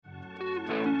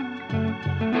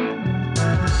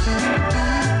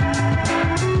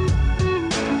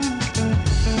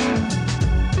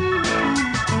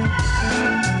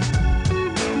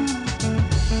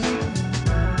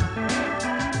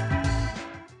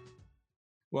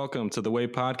Welcome to the Way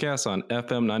Podcast on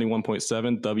FM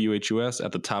 91.7 WHUS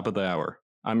at the top of the hour.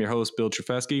 I'm your host, Bill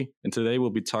Trefesky, and today we'll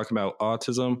be talking about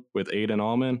autism with Aiden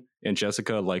Allman and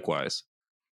Jessica likewise.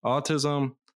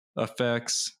 Autism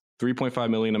affects 3.5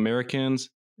 million Americans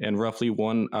and roughly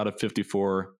 1 out of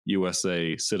 54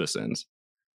 USA citizens.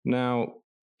 Now,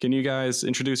 can you guys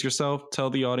introduce yourself, tell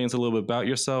the audience a little bit about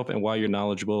yourself and why you're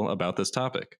knowledgeable about this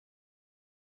topic?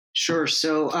 Sure.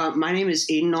 So my name is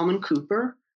Aiden Allman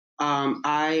Cooper.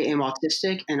 I am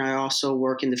autistic, and I also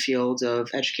work in the field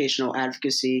of educational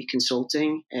advocacy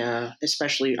consulting.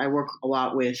 Especially, I work a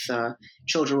lot with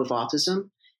children with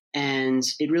autism. And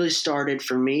it really started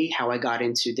for me, how I got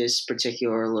into this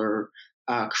particular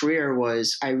career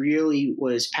was I really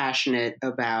was passionate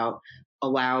about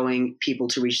allowing people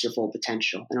to reach their full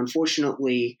potential. And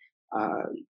unfortunately,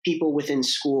 people within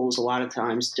schools a lot of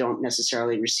times don't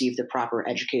necessarily receive the proper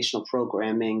educational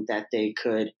programming that they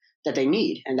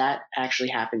need. And that actually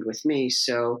happened with me.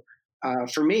 So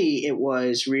for me, it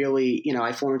was really,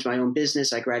 I formed my own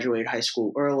business. I graduated high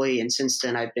school early. And since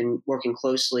then, I've been working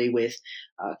closely with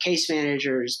case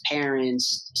managers,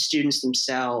 parents, students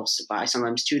themselves,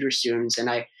 sometimes tutor students.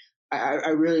 And I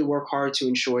really work hard to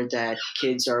ensure that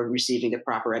kids are receiving the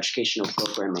proper educational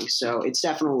programming. So it's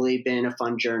definitely been a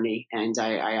fun journey, and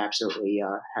I absolutely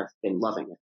have been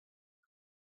loving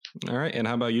it. All right. And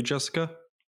how about you, Jessica?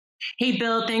 Hey,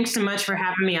 Bill, thanks so much for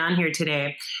having me on here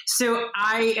today. So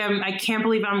I can't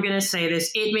believe I'm going to say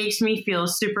this. It makes me feel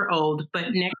super old, but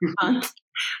next month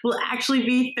will actually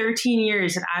be 13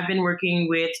 years that I've been working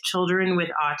with children with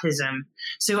autism.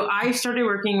 So I started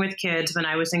working with kids when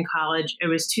I was in college. It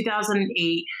was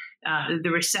 2008. The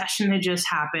recession had just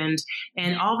happened,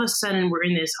 and all of a sudden we're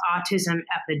in this autism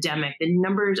epidemic. The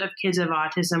numbers of kids with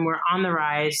autism were on the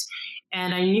rise,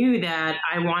 and I knew that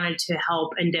I wanted to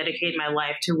help and dedicate my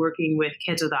life to working with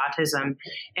kids with autism.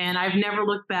 And I've never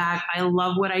looked back. I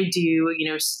love what I do.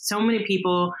 So many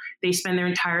people, they spend their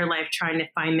entire life trying to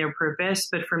find their purpose.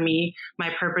 But for me,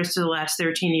 my purpose for the last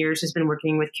 13 years has been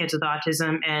working with kids with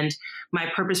autism. And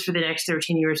my purpose for the next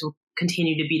 13 years will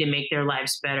continue to be to make their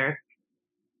lives better.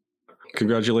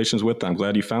 Congratulations with that. I'm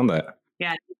glad you found that.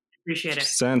 Yeah, appreciate it.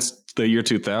 Since the year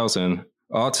 2000,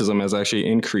 autism has actually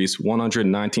increased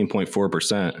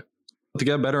 119.4%. To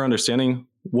get a better understanding,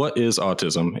 what is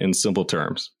autism in simple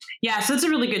terms? Yeah, so that's a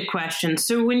really good question.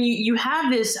 So when you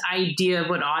have this idea of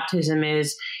what autism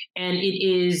is, and it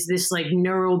is this like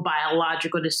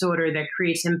neurobiological disorder that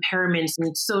creates impairments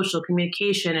in social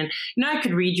communication. And I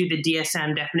could read you the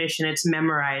DSM definition, it's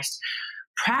memorized.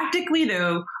 Practically,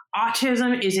 though,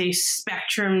 autism is a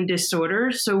spectrum disorder.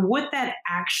 So what that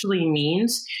actually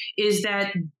means is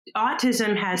that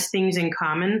autism has things in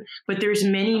common, but there's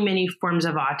many, many forms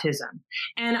of autism.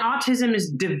 And autism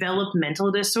is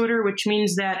developmental disorder, which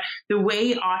means that the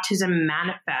way autism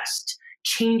manifests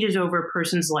changes over a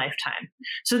person's lifetime.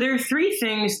 So there are three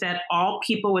things that all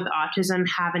people with autism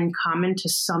have in common to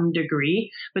some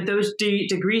degree, but those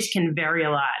degrees can vary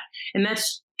a lot. And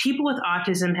that's people with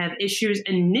autism have issues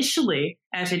initially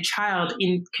as a child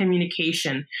in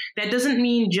communication. That doesn't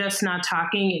mean just not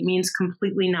talking. It means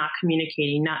completely not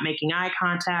communicating, not making eye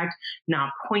contact, not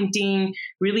pointing,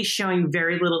 really showing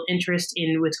very little interest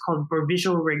in what's called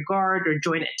visual regard or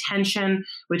joint attention,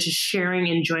 which is sharing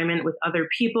enjoyment with other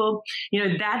people.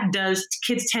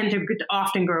 Kids tend to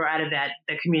often grow out of that,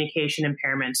 the communication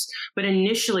impairments. But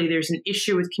initially, there's an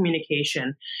issue with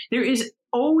communication. There is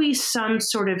always some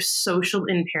sort of social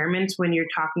impairments when you're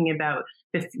talking about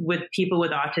with people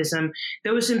with autism.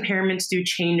 Those impairments do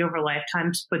change over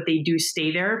lifetimes, but they do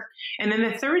stay there. And then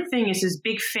the third thing is this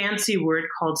big fancy word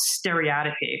called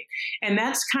stereotypy. And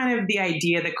that's kind of the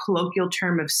idea, the colloquial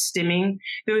term of stimming.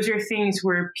 Those are things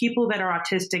where people that are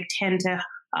autistic tend to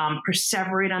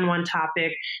perseverate on one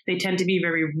topic. They tend to be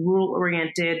very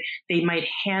rule-oriented. They might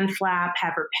hand flap,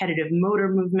 have repetitive motor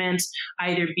movements,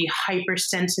 either be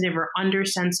hypersensitive or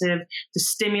undersensitive to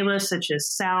stimulus such as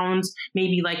sounds,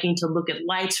 maybe liking to look at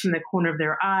lights from the corner of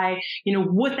their eye.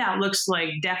 What that looks like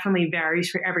definitely varies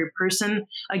for every person.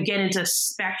 Again, it's a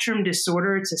spectrum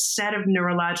disorder. It's a set of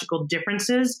neurological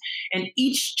differences, and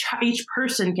each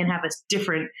person can have a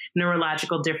different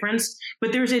neurological difference,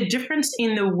 but there's a difference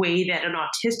in the way that an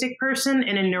autistic person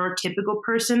and a neurotypical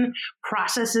person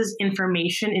processes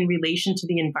information in relation to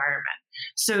the environment.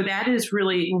 So that is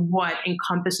really what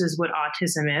encompasses what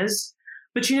autism is.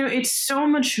 But, it's so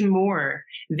much more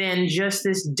than just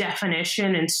this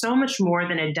definition and so much more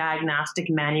than a diagnostic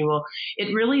manual.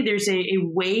 There's a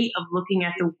way of looking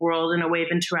at the world and a way of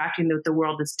interacting with the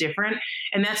world that's different.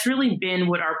 And that's really been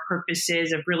what our purpose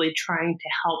is, of really trying to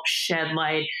help shed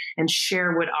light and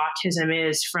share what autism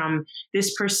is from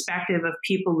this perspective of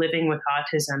people living with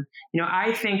autism.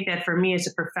 I think that for me as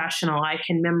a professional, I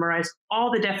can memorize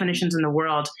all the definitions in the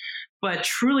world, but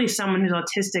truly someone who's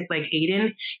autistic like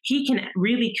Aiden, he can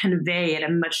really convey at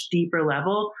a much deeper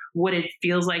level what it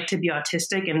feels like to be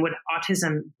autistic and what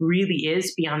autism really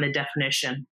is beyond the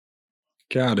definition.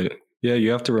 Got it. Yeah,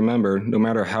 you have to remember, no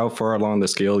matter how far along the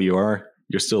scale you are,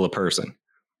 you're still a person.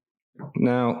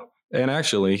 Now, and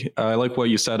actually, I like what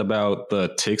you said about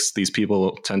the tics these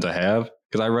people tend to have,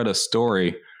 because I read a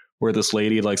story where this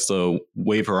lady likes to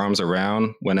wave her arms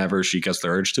around whenever she gets the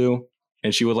urge to,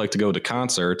 and she would like to go to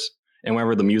concerts, and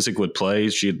whenever the music would play,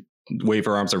 she'd wave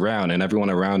her arms around, and everyone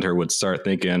around her would start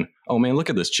thinking, oh man, look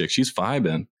at this chick, she's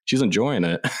vibing, she's enjoying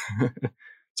it.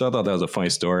 So I thought that was a funny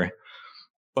story.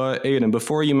 But Aiden,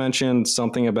 before you mentioned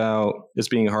something about it's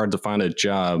being hard to find a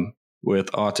job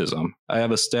with autism, I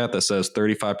have a stat that says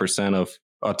 35% of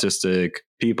autistic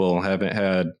people haven't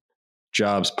had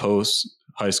jobs post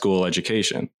high school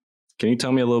education. Can you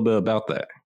tell me a little bit about that?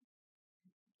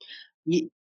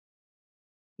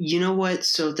 You know what?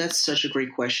 So that's such a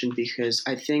great question, because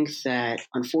I think that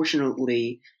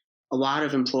unfortunately, a lot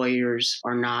of employers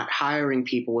are not hiring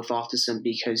people with autism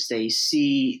because they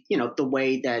see, the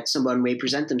way that someone may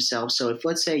present themselves. So if,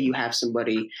 let's say, you have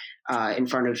somebody in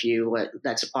front of you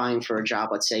that's applying for a job,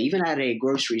 let's say even at a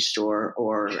grocery store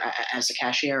or as a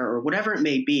cashier or whatever it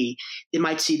may be, they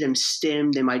might see them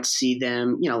stim, they might see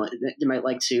them, they might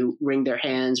like to wring their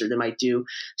hands, or they might do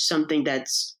something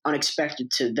that's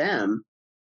unexpected to them.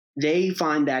 They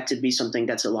find that to be something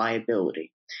that's a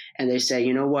liability. And they say,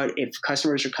 you know what, if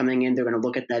customers are coming in, they're going to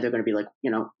look at that. They're going to be like,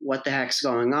 what the heck's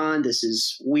going on? This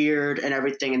is weird and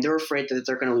everything. And they're afraid that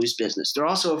they're going to lose business. They're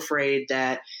also afraid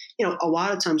that, a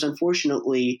lot of times,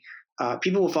 unfortunately,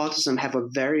 people with autism have a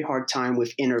very hard time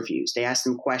with interviews. They ask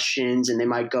them questions and they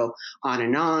might go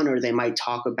on, or they might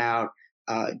talk about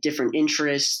different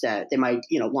interests that they might,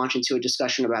 launch into a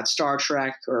discussion about Star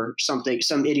Trek or something,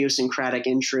 some idiosyncratic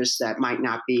interest that might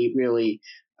not be really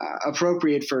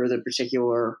appropriate for the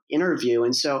particular interview.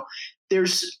 And so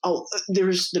there's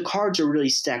the cards are really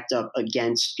stacked up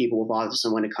against people with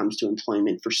autism when it comes to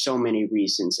employment for so many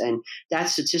reasons. And that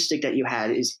statistic that you had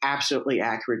is absolutely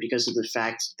accurate because of the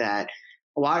fact that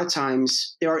a lot of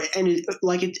times there are, and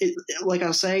like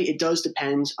I'll say, it does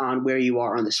depend on where you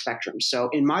are on the spectrum. So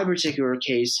in my particular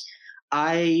case,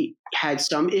 I had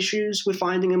some issues with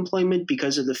finding employment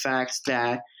because of the fact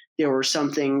that there were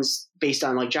some things based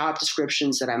on like job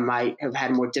descriptions that I might have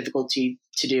had more difficulty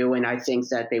to do. And I think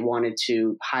that they wanted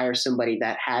to hire somebody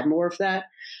that had more of that.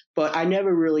 But I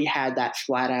never really had that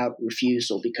flat out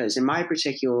refusal, because in my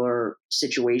particular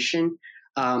situation,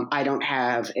 I don't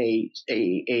have a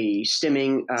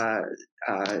stimming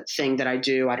thing that I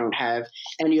do. I don't have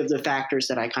any of the factors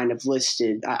that I kind of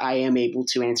listed. I am able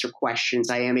to answer questions.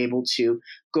 I am able to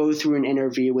go through an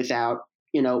interview without,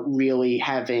 really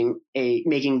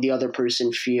making the other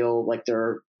person feel like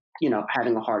they're,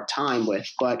 having a hard time with.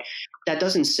 But that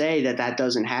doesn't say that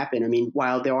doesn't happen. I mean,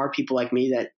 while there are people like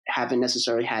me that haven't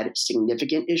necessarily had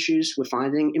significant issues with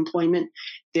finding employment,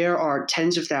 there are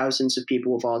tens of thousands of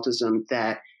people with autism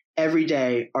that every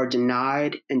day are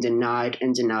denied and denied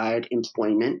and denied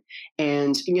employment.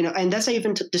 And, and that's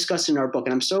even discussed in our book.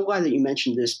 And I'm so glad that you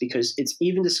mentioned this, because it's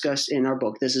even discussed in our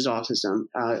book, This is Autism.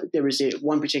 There was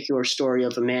one particular story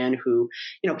of a man who,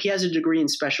 he has a degree in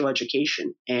special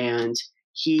education, and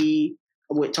he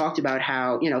talked about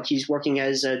how, he's working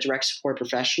as a direct support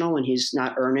professional and he's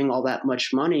not earning all that much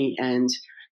money. And,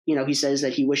 he says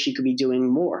that he wished he could be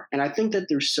doing more. And I think that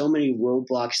there's so many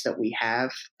roadblocks that we have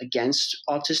against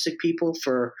autistic people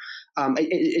for,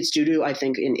 it's due to, I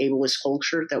think, an ableist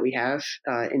culture that we have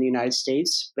in the United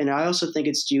States. And I also think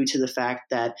it's due to the fact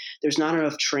that there's not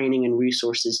enough training and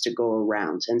resources to go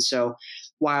around. And so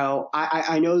while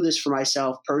I know this for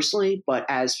myself personally, but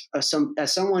as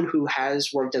someone who has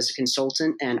worked as a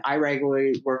consultant and I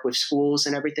regularly work with schools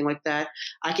and everything like that,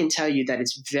 I can tell you that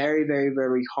it's very, very,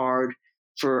 very hard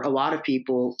for a lot of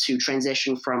people to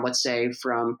transition from, let's say,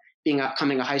 from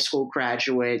becoming a high school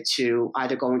graduate to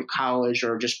either going to college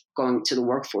or just going to the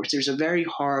workforce. There's a very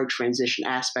hard transition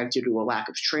aspect due to a lack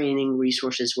of training,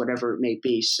 resources, whatever it may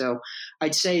be. So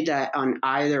I'd say that on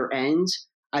either end,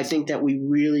 I think that we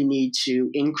really need to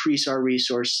increase our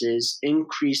resources,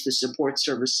 increase the support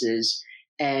services,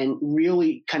 and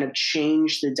really kind of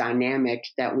change the dynamic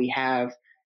that we have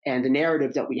and the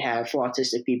narrative that we have for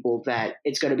autistic people that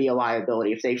it's going to be a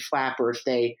liability if they flap or if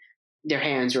they their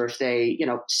hands or if they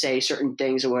say certain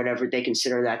things or whatever, they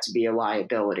consider that to be a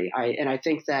liability. I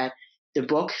think that the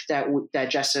book that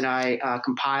Jess and I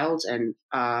compiled, and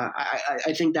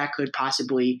I think that could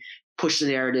possibly push the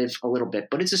narrative a little bit,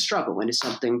 but it's a struggle and it's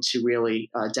something to really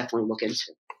definitely look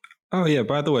into. Oh yeah,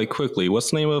 by the way, quickly,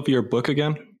 what's the name of your book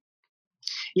again?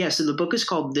 Yeah, so the book is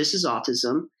called This is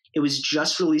Autism. It was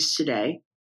just released today,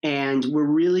 and we're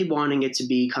really wanting it to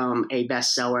become a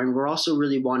bestseller, and we're also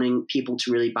really wanting people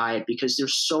to really buy it because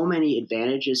there's so many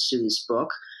advantages to this book.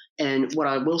 And what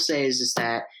I will say is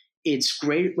that it's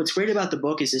great. What's great about the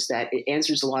book is that it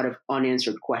answers a lot of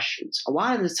unanswered questions. A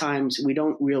lot of the times we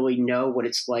don't really know what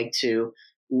it's like to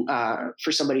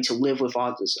for somebody to live with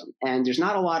autism, and there's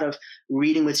not a lot of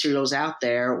reading materials out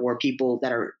there or people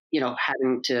that are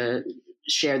having to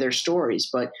share their stories.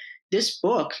 But this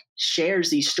book shares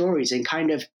these stories and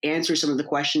kind of answers some of the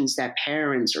questions that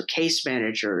parents or case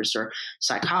managers or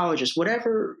psychologists,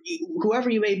 whoever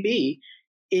you may be,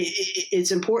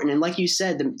 it's important. And like you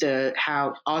said,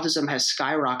 how autism has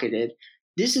skyrocketed.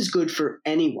 This is good for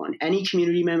anyone, any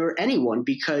community member, anyone,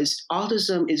 because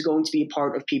autism is going to be a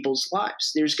part of people's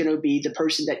lives. There's going to be the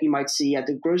person that you might see at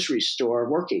the grocery store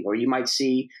working, or you might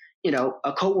see,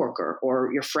 a coworker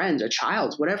or your friend, a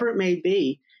child, whatever it may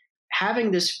be.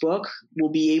 Having this book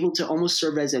will be able to almost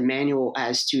serve as a manual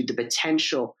as to the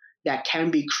potential that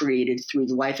can be created through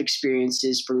the life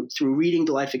experiences, through reading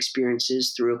the life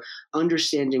experiences, through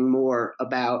understanding more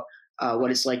about what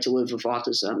it's like to live with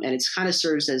autism. And it kind of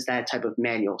serves as that type of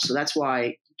manual. So that's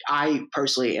why I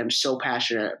personally am so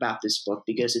passionate about this book,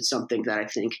 because it's something that I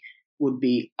think would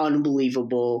be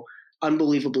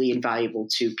unbelievably invaluable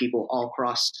to people all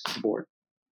across the board.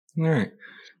 All right.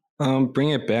 Bring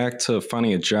it back to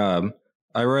finding a job.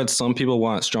 I read some people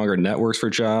want stronger networks for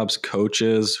jobs,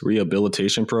 coaches,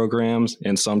 rehabilitation programs,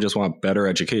 and some just want better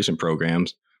education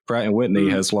programs. Pratt & Whitney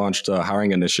has launched a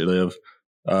hiring initiative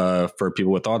for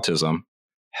people with autism.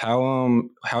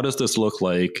 How does this look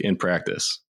like in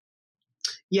practice?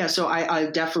 Yeah, so I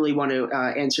definitely want to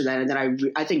answer that, and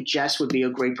then I think Jess would be a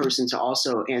great person to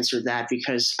also answer that,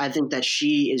 because I think that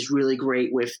she is really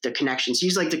great with the connections.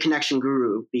 She's like the connection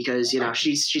guru, because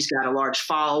she's got a large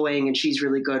following and she's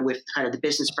really good with kind of the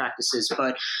business practices.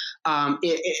 But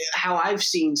how I've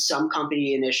seen some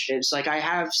company initiatives, like I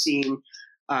have seen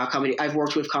I've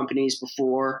worked with companies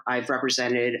before. I've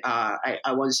represented.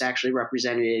 I once actually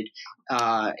represented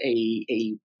a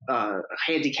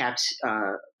handicapped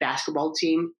basketball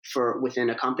team within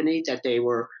a company that they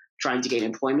were trying to gain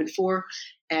employment for.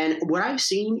 And what I've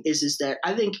seen is that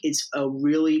I think it's a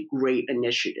really great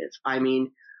initiative. I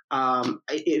mean,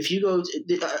 if you go,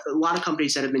 a lot of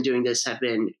companies that have been doing this have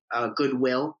been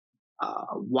Goodwill,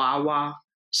 Wawa,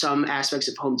 some aspects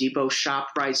of Home Depot,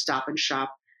 ShopRite, Stop and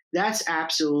Shop. That's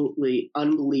absolutely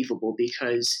unbelievable,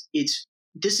 because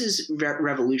this is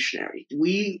revolutionary.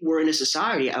 We were in a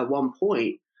society at one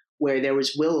point where there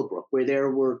was Willowbrook, where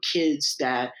there were kids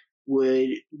that would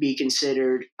be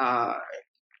considered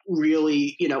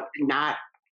really, not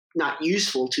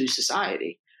useful to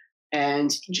society. And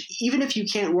even if you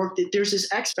can't work, there's this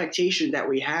expectation that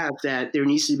we have that there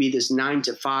needs to be this 9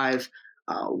 to 5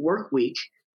 work week.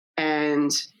 And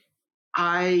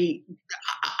I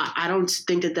don't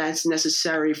think that that's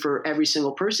necessary for every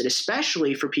single person,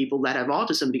 especially for people that have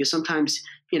autism, because sometimes,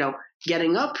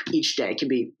 getting up each day can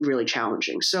be really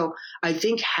challenging. So I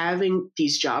think having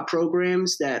these job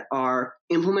programs that are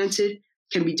implemented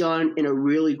can be done in a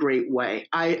really great way.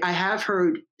 I have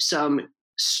heard some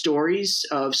stories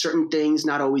of certain things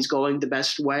not always going the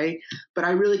best way, but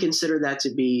I really consider that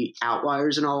to be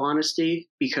outliers, in all honesty,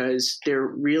 because there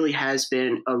really has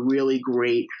been a really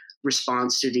great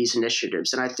response to these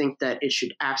initiatives. And I think that it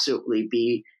should absolutely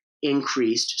be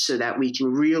increased so that we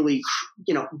can really,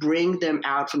 bring them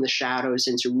out from the shadows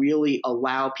and to really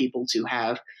allow people to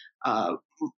have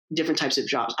different types of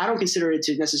jobs. I don't consider it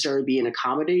to necessarily be an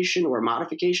accommodation or a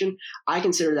modification. I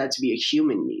consider that to be a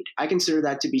human need. I consider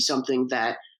that to be something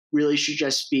that really should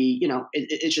just be,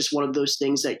 it's just one of those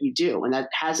things that you do. And that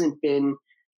hasn't been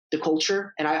the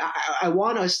culture. And I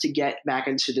want us to get back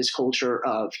into this culture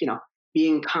of,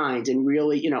 being kind and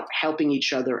really, helping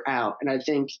each other out. And I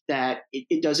think that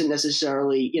it doesn't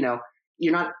necessarily,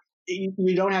 you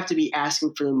don't have to be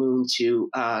asking for the moon to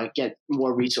get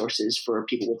more resources for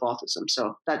people with autism.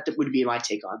 So that would be my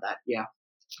take on that. Yeah.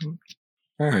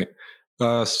 All right.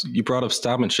 You brought up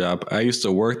Stop and Shop. I used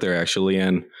to work there actually,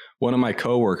 and one of my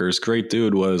coworkers, great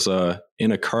dude, was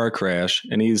in a car crash,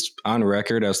 and he's on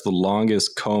record as the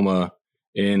longest coma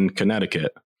in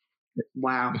Connecticut.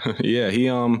 Wow. Yeah, he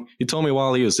told me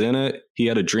while he was in it, he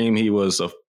had a dream he was a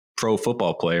pro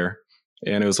football player,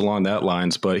 and it was along that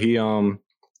lines. But he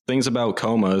things about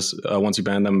comas, once you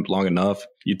ban them long enough,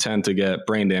 you tend to get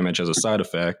brain damage as a side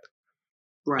effect.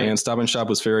 Right. And Stop and Shop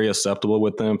was very acceptable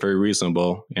with him, very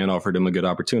reasonable, and offered him a good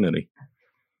opportunity.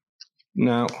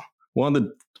 Now, one of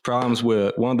the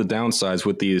downsides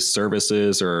with these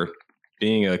services or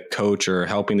being a coach or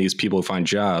helping these people find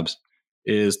jobs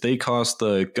is they cost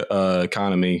the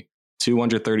economy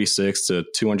 $236 to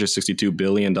 $262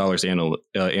 billion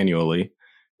annually,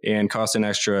 and cost an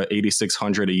extra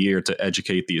 $8,600 a year to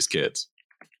educate these kids.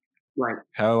 Right.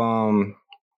 How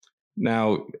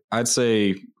now I'd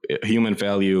say human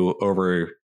value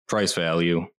over price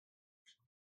value.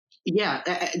 Yeah,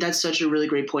 that's such a really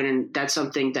great point, and that's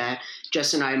something that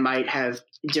Jess and I might have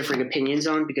differing opinions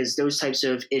on, because those types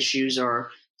of issues are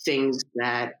things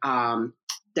that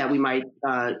that we might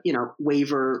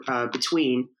waver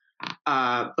between.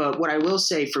 But what I will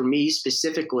say for me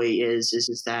specifically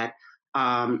is that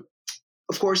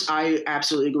of course, I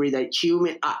absolutely agree that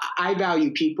I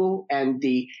value people and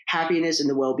the happiness and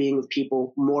the well-being of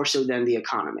people more so than the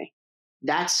economy.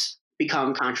 That's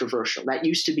become controversial. That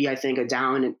used to be, I think, a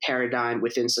dominant paradigm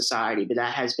within society, but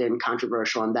that has been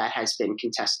controversial and that has been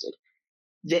contested.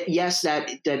 Yes,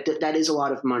 that is a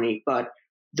lot of money, but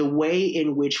the way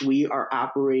in which we are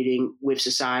operating with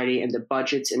society and the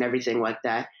budgets and everything like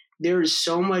that, there is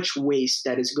so much waste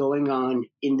that is going on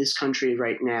in this country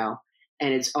right now,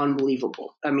 and it's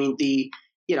unbelievable. I mean,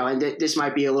 this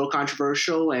might be a little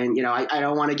controversial, and I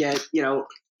don't want to get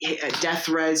death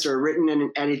threats or written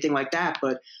in anything like that,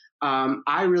 but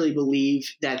I really believe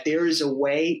that there is a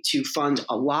way to fund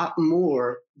a lot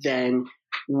more than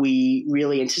we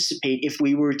really anticipate if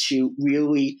we were to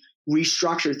really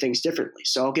restructure things differently.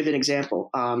 So I'll give an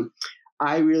example.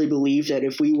 I really believe that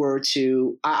if we were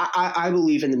to, I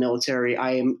believe in the military.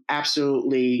 I am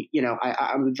absolutely,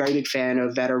 I'm a very big fan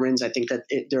of veterans. I think that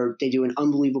they do an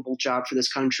unbelievable job for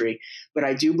this country. But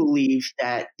I do believe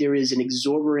that there is an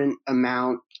exorbitant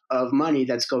amount of money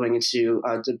that's going into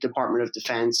the Department of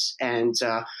Defense and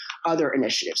other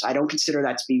initiatives. I don't consider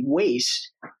that to be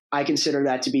waste. I consider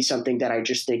that to be something that I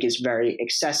just think is very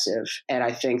excessive. And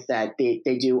I think that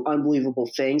they do unbelievable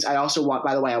things. I also want,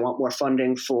 by the way, I want more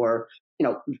funding for,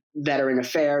 veteran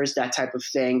affairs, that type of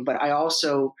thing. But I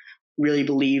also really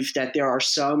believe that there are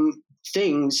some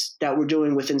things that we're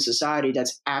doing within society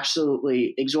that's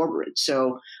absolutely exorbitant.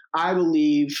 So I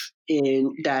believe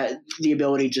in that the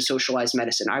ability to socialize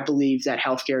medicine. I believe that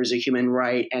healthcare is a human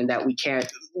right and that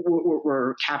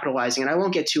we're capitalizing. And I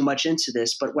won't get too much into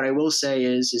this, but what I will say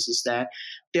is that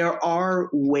there are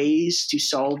ways to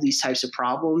solve these types of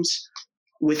problems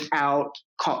without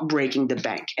breaking the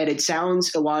bank. And it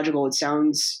sounds illogical. It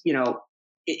sounds,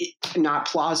 not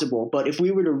plausible. But if we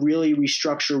were to really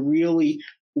restructure, really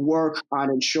work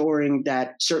on ensuring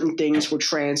that certain things were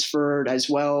transferred, as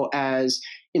well as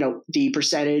the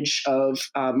percentage of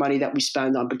money that we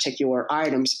spend on particular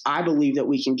items, I believe that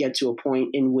we can get to a point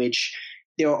in which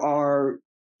the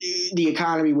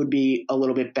economy would be a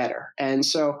little bit better. And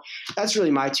so that's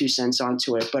really my 2 cents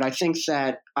onto it. But I think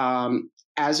that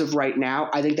as of right now,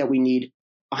 I think that we need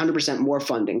 100% more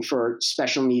funding for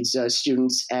special needs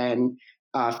students and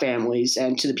families.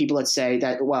 And to the people that say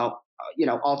that, well,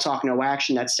 all talk, no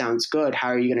action, that sounds good. How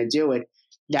are you going to do it?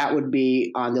 That would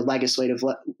be on the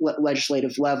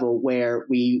legislative level, where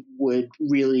we would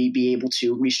really be able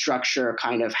to restructure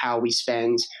kind of how we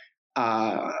spend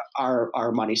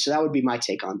our money. So that would be my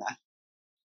take on that.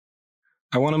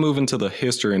 I want to move into the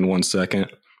history in 1 second,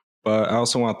 but I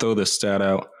also want to throw this stat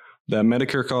out that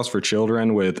Medicare costs for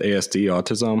children with ASD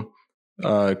autism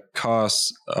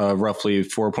costs roughly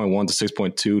 4.1 to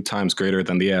 6.2 times greater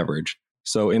than the average.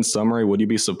 So in summary, would you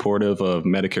be supportive of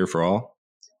Medicare for all?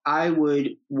 I would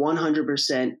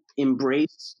 100%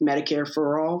 embrace Medicare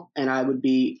for all, and I would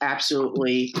be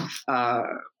absolutely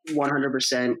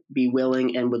 100% be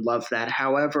willing and would love that.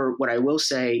 However, what I will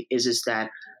say is that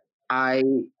I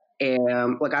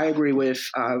agree with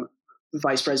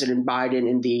Vice President Biden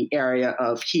in the area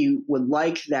of he would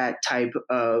like that type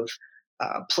of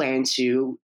plan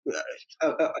to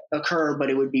occur, but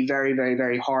it would be very, very,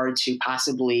 very hard to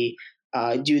possibly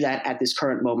do that at this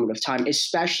current moment of time,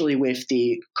 especially with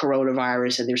the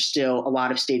coronavirus. And there's still a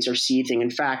lot of states are seething. In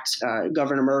fact,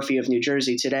 Governor Murphy of New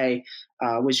Jersey today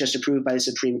was just approved by the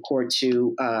Supreme Court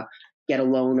to get a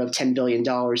loan of $10 billion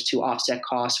to offset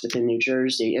costs within New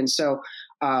Jersey. And so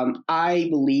I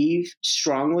believe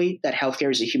strongly that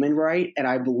healthcare is a human right, and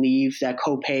I believe that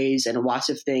copays and lots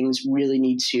of things really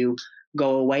need to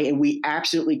go away. And we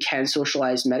absolutely can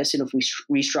socialize medicine if we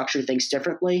restructure things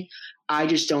differently. I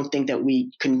just don't think that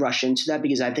we can rush into that,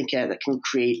 because I think that can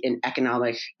create an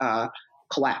economic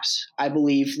collapse. I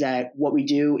believe that what we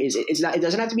do is it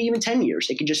doesn't have to be even 10 years.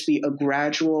 It can just be a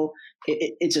gradual,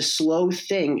 it's a slow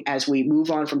thing as we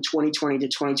move on from 2020 to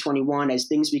 2021, as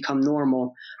things become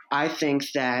normal. I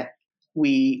think that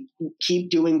we keep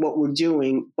doing what we're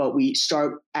doing, but we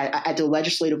start at the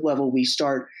legislative level, we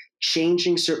start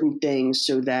changing certain things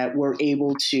so that we're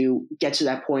able to get to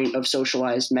that point of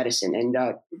socialized medicine. And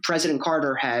President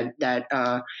Carter had that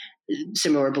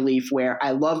similar belief, where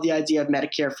I love the idea of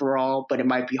Medicare for all, but it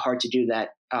might be hard to do that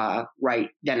right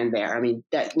then and there. I mean,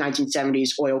 that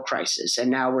 1970s oil crisis, and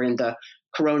now we're in the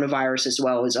coronavirus as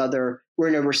well as we're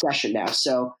in a recession now.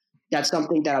 So that's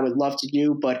something that I would love to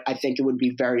do, but I think it would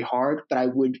be very hard. But I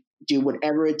would do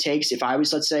whatever it takes. If I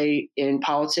was, let's say, in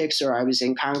politics or I was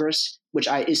in Congress, which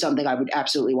is something I would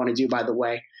absolutely want to do, by the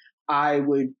way, I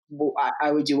would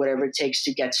do whatever it takes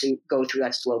to go through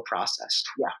that slow process.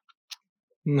 Yeah.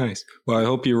 Nice. Well, I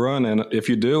hope you run, and if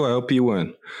you do, I hope you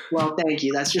win. Well, thank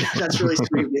you. That's really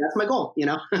sweet of you. That's my goal,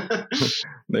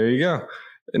 There you go.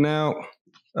 Now,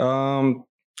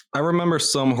 I remember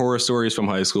some horror stories from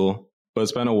high school, but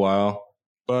it's been a while.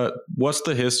 But what's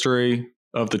the history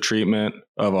of the treatment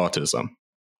of autism?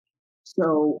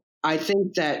 So I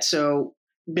think that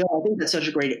Bill, I think that's such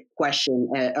a great question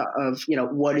of,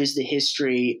 what is the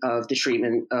history of the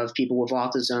treatment of people with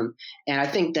autism? And I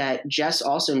think that Jess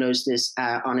also knows this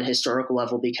on a historical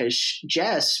level, because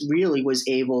Jess really was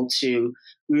able to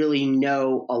really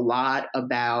know a lot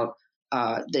about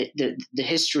the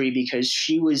history, because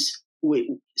she was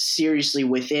seriously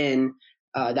within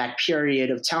that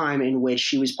period of time in which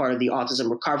she was part of the autism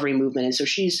recovery movement. And so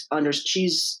she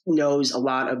knows a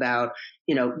lot about,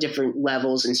 different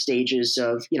levels and stages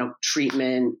of,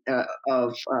 treatment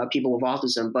of people with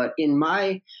autism. But in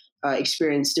my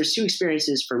experience, there's two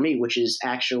experiences for me, which is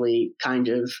actually kind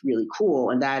of really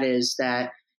cool. And that is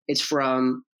that it's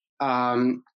from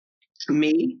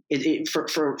me,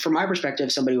 from my perspective,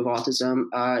 somebody with autism,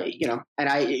 and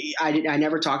I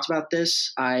never talked about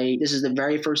this. This is the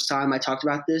very first time I talked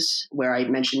about this, where I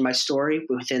mentioned my story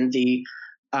within the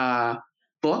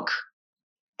book.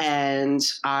 And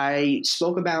I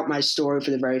spoke about my story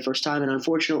for the very first time. And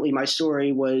unfortunately, my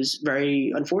story was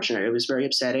very unfortunate. It was very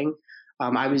upsetting.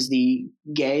 I was the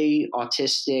gay,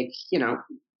 autistic,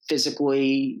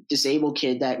 physically disabled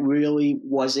kid that really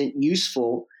wasn't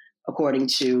useful according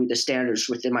to the standards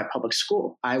within my public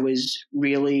school. I was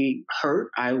really hurt.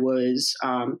 I was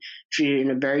treated in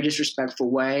a very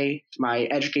disrespectful way. My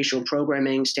educational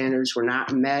programming standards were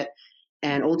not met.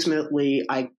 And ultimately,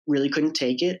 I really couldn't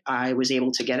take it. I was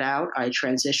able to get out. I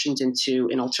transitioned into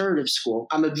an alternative school.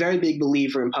 I'm a very big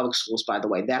believer in public schools, by the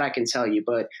way, that I can tell you.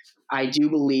 But I do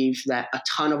believe that a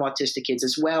ton of autistic kids,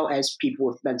 as well as people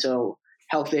with mental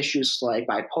health issues like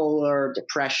bipolar,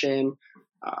 depression,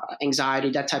 anxiety,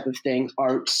 that type of thing,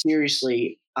 are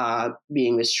seriously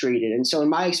being mistreated. And so in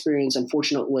my experience,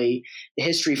 unfortunately, the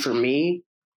history for me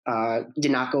did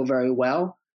not go very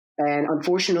well. And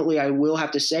unfortunately, I will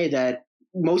have to say that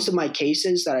most of my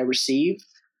cases that I receive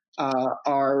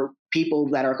are people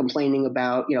that are complaining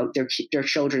about, their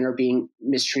children are being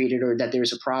mistreated or that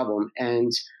there's a problem. And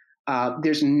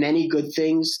there's many good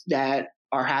things that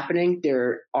are happening.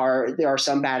 There are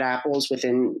some bad apples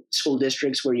within school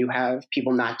districts where you have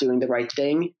people not doing the right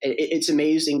thing. It's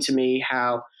amazing to me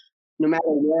how no matter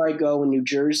where I go in New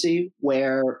Jersey,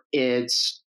 where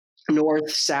it's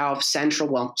north, south, central,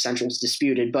 well, central is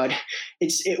disputed, but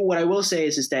what I will say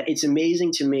is that it's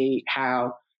amazing to me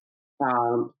how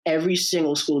every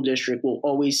single school district will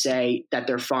always say that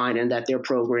they're fine and that their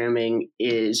programming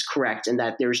is correct and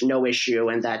that there's no issue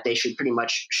and that they should pretty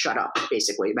much shut up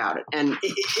basically about it. And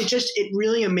it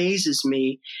really amazes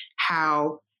me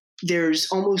how there's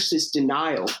almost this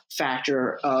denial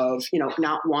factor of,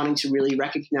 not wanting to really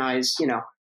recognize,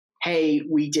 hey,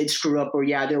 we did screw up, or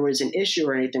yeah, there was an issue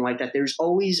or anything like that. There's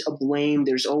always a blame.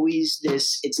 There's always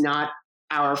this, it's not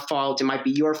our fault. It might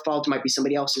be your fault. It might be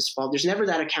somebody else's fault. There's never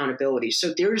that accountability.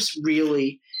 So there's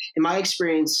really, in my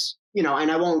experience, and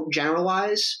I won't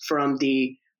generalize from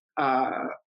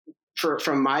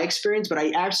from my experience, but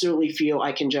I absolutely feel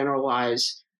I can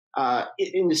generalize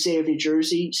in the state of New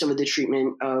Jersey, some of the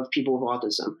treatment of people with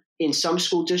autism. In some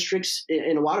school districts,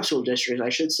 in a lot of school districts, I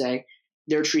should say,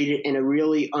 they're treated in a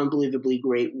really unbelievably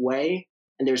great way.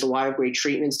 And there's a lot of great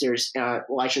treatments. There's,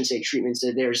 I shouldn't say treatments.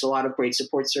 There's a lot of great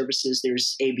support services.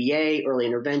 There's ABA, early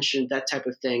intervention, that type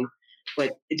of thing.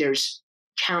 But there's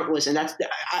countless, and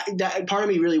that part of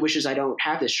me really wishes I don't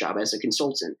have this job as a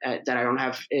consultant, that I don't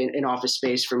have an office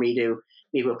space for me to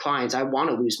me with clients, I want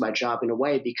to lose my job in a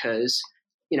way because,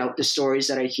 the stories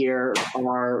that I hear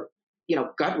are,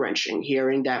 gut wrenching.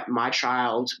 Hearing that my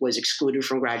child was excluded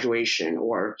from graduation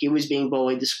or he was being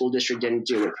bullied, the school district didn't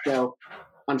do it. So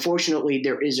unfortunately,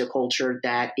 there is a culture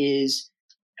that is,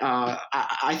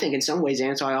 I think, in some ways,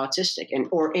 anti-autistic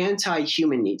or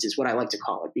anti-human needs is what I like to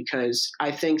call it, because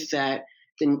I think that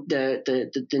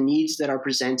the needs that are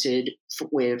presented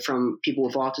from people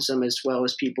with autism as well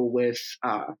as people with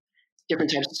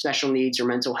different types of special needs or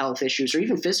mental health issues or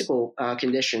even physical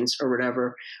conditions or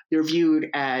whatever, they're viewed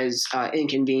as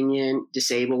inconvenient,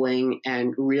 disabling,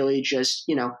 and really just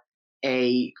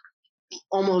a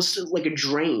almost like a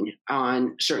drain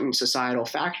on certain societal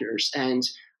factors. And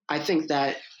I think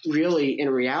that really, in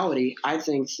reality, I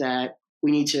think that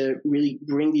we need to really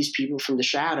bring these people from the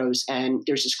shadows. And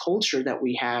there's this culture that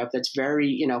we have that's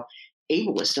very,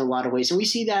 ableist in a lot of ways. And we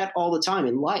see that all the time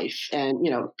in life. And,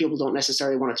 people don't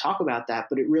necessarily want to talk about that,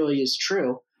 but it really is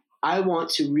true. I want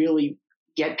to really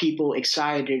get people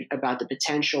excited about the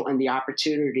potential and the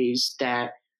opportunities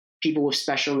that people with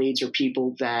special needs or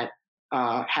people that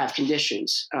have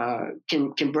conditions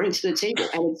can bring to the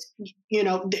table.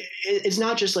 And it's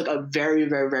not just like a very,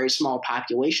 very, very small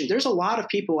population. There's a lot of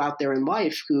people out there in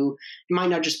life who might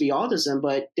not just be autism,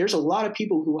 but there's a lot of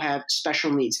people who have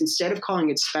special needs. Instead of calling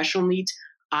it special needs,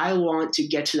 I want to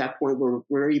get to that point where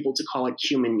we're able to call it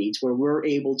human needs, where we're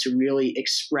able to really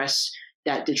express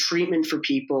that the treatment for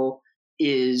people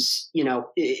is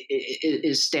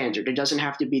standard. It doesn't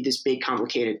have to be this big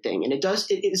complicated thing. And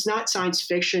it's not science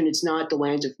fiction. It's not the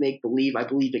land of make believe. I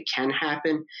believe it can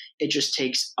happen. It just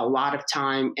takes a lot of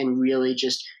time and really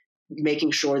just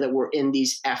making sure that we're in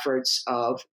these efforts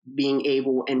of being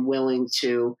able and willing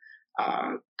to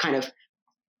kind of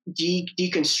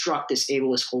deconstruct this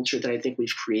ableist culture that I think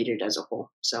we've created as a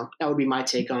whole. So that would be my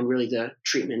take on really the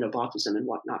treatment of autism and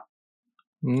whatnot.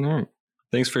 All right.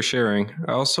 Thanks for sharing.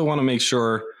 I also want to make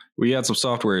sure we had some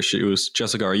software issues.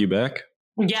 Jessica, are you back?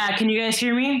 Yeah. Can you guys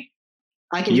hear me?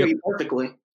 I can hear you perfectly.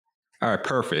 All right.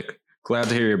 Perfect. Glad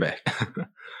to hear you're back.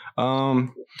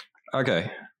 Okay.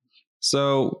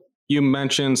 So you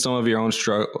mentioned some of your own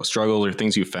struggles or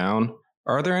things you found.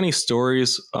 Are there any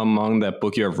stories among that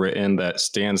book you have written that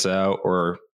stands out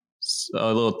or a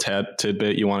little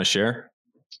tidbit you want to share?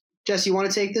 Jess, you want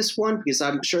to take this one? Because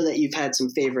I'm sure that you've had some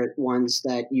favorite ones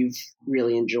that you've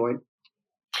really enjoyed.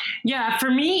 Yeah, for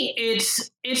me,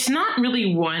 it's not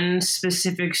really one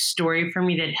specific story for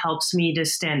me that helps me to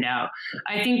stand out.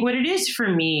 I think what it is for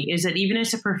me is that even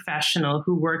as a professional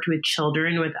who worked with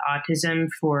children with autism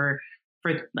for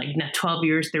like 12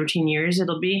 years, 13 years,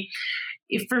 it'll be,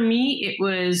 for me,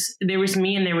 there was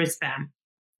me and there was them.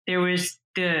 There was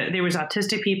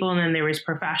autistic people and then there was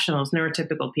professionals,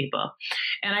 neurotypical people.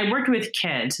 And I worked with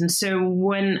kids. And so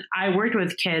when I worked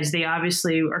with kids, they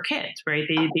obviously are kids, right?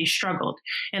 They struggled.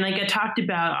 And like I talked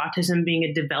about autism being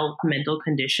a developmental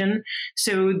condition.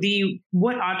 So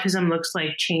what autism looks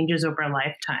like changes over a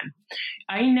lifetime.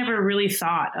 I never really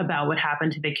thought about what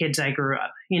happened to the kids I grew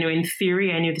up. In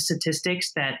theory, I knew the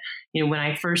statistics that, when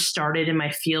I first started in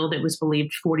my field, it was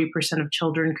believed 40% of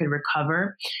children could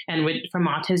recover from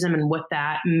autism. And what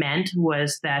that meant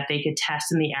was that they could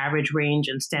test in the average range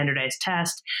and standardized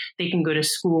test. They can go to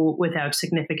school without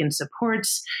significant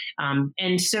supports.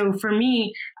 And so for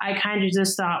me, I kind of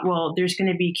just thought, well, there's going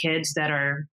to be kids that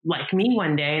are like me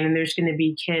one day, and then there's going to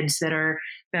be kids that are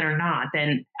not.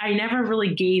 Then I never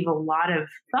really gave a lot of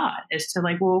thought as to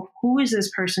like, well, who is this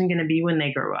person going to be when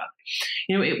they grow up?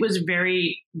 It was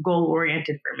very goal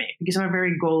oriented for me because I'm a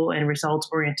very goal and results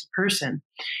oriented person.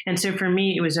 And so for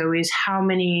me, it was always how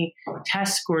many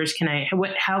test scores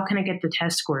how can I get the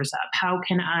test scores up? How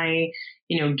can I,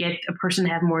 get a person to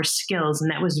have more skills?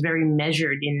 And that was very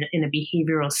measured in a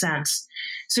behavioral sense.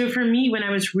 So for me, when I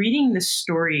was reading the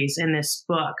stories in this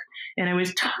book and I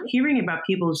was hearing about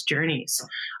people's journeys,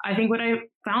 I think what I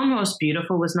found most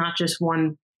beautiful was not just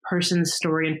one person's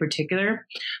story in particular,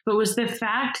 but was the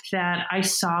fact that I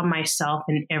saw myself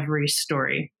in every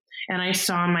story. And I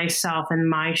saw myself and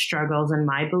my struggles and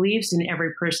my beliefs in every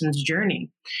person's journey.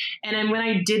 And then when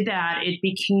I did that, it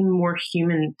became more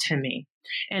human to me.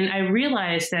 And I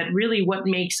realized that really what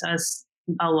makes us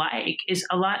alike is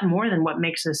a lot more than what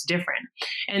makes us different.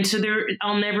 And so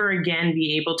I'll never again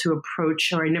be able to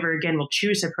approach, or I never again will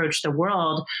choose to approach the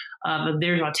world of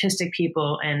there's autistic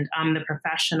people and I'm the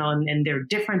professional and they're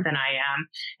different than I am.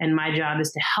 And my job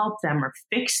is to help them or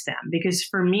fix them. Because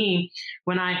for me,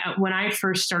 when I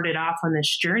first started off on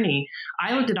this journey,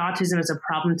 I looked at autism as a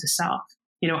problem to solve.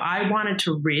 I wanted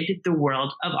to rid the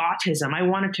world of autism. I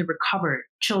wanted to recover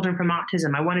children from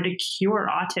autism. I wanted to cure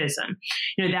autism.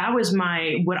 That was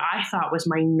what I thought was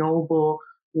my noble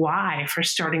why for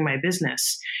starting my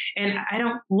business. And I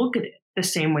don't look at it the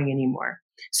same way anymore.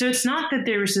 So it's not that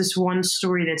there's this one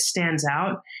story that stands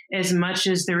out as much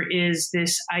as there is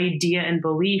this idea and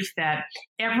belief that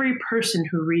every person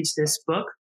who reads this book,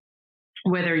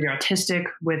 whether you're autistic,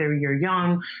 whether you're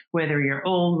young, whether you're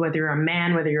old, whether you're a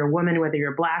man, whether you're a woman, whether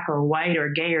you're black or white or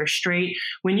gay or straight,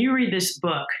 when you read this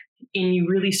book and you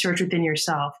really search within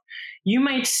yourself, you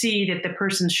might see that the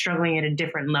person's struggling at a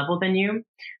different level than you.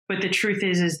 But the truth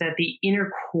is that the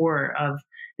inner core of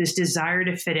this desire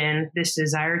to fit in, this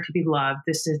desire to be loved,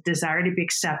 this desire to be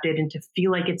accepted and to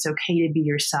feel like it's okay to be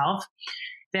yourself,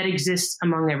 that exists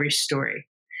among every story.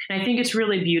 And I think it's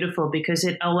really beautiful because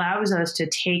it allows us to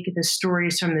take the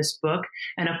stories from this book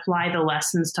and apply the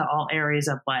lessons to all areas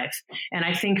of life. And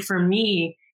I think for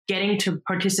me, getting to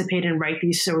participate and read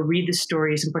the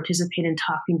stories and participate in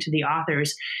talking to the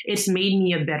authors, it's made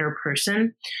me a better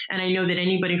person. And I know that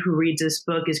anybody who reads this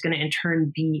book is going to in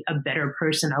turn be a better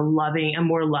person, a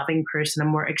more loving person, a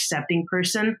more accepting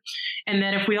person. And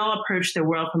that if we all approach the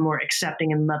world from a more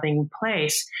accepting and loving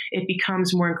place, it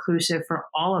becomes more inclusive for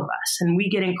all of us. And we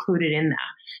get included in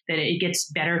that it gets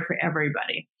better for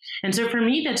everybody. And so for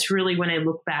me, that's really when I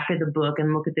look back at the book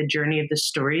and look at the journey of the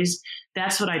stories,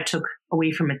 that's what I took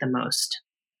away from it the most.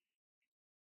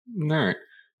 All right.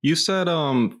 You said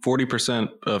 40%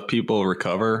 of people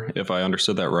recover, if I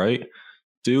understood that right.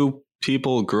 Do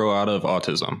people grow out of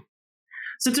autism?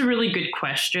 So it's a really good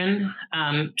question.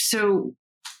 So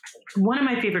one of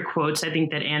my favorite quotes, I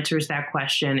think, that answers that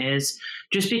question is,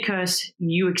 just because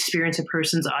you experience a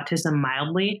person's autism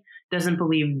mildly doesn't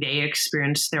believe they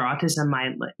experience their autism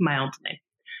mildly.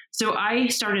 So I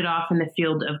started off in the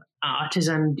field of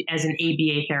autism as an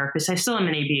ABA therapist. I still am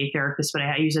an ABA therapist, but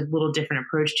I use a little different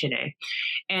approach today.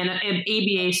 And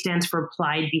ABA stands for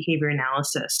Applied Behavior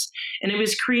Analysis. And it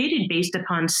was created based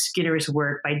upon Skinner's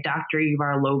work by Dr.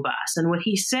 Ivar Lovaas. And what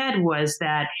he said was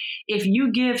that if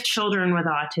you give children with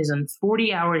autism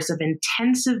 40 hours of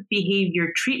intensive behavior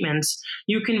treatments,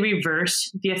 you can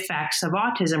reverse the effects of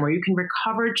autism, or you can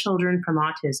recover children from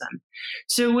autism.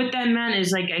 So what that meant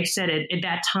is, like I said, at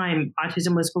that time,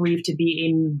 autism was believed to be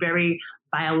a very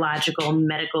biological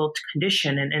medical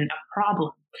condition and a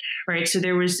problem, right? So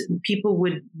there was, people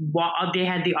would walk, they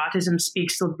had the Autism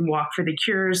Speaks the Walk for the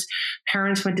Cures.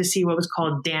 Parents went to see what was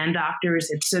called DAN doctors.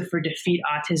 It stood for Defeat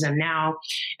Autism Now.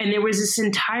 And there was this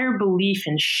entire belief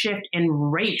and shift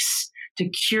and race to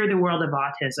cure the world of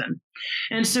autism.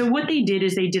 And so what they did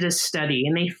is they did a study,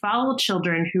 and they followed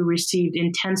children who received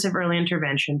intensive early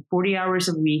intervention, 40 hours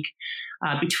a week,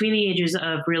 between the ages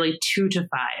of really 2 to 5.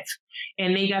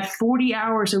 And they got 40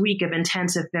 hours a week of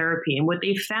intensive therapy. And what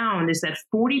they found is that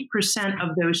 40%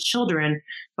 of those children,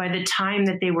 by the time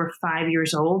that they were 5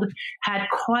 years old, had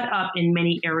caught up in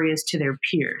many areas to their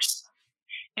peers.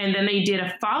 And then they did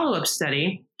a follow-up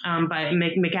study by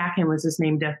McAcken was his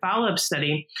name, a follow-up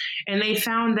study. And they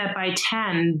found that by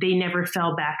 10, they never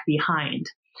fell back behind.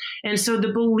 And so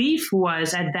the belief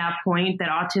was at that point that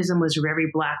autism was very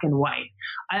black and white.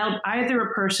 Either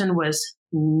a person was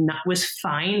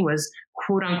fine, was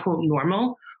quote unquote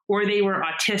normal, or they were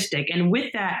autistic. And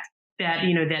with that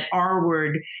R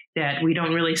word that we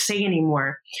don't really say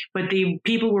anymore, but the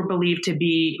people were believed to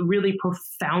be really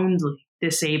profoundly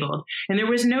disabled. And there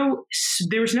was no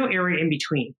area in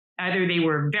between. Either they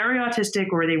were very autistic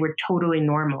or they were totally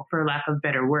normal, for lack of a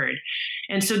better word.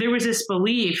 And so there was this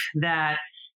belief that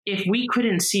if we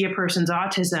couldn't see a person's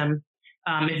autism,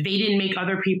 if they didn't make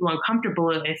other people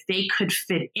uncomfortable, if they could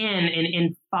fit in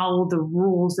and follow the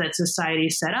rules that society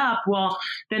set up, well,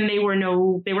 then they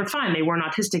were fine. They weren't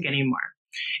autistic anymore.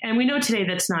 And we know today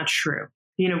that's not true.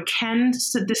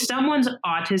 Does someone's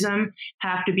autism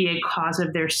have to be a cause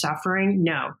of their suffering?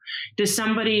 No. Does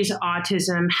somebody's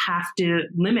autism have to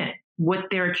limit what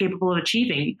they're capable of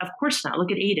achieving? Of course not.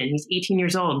 Look at Aiden. He's 18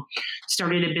 years old,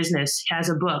 started a business, has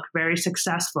a book, very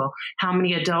successful. How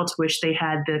many adults wish they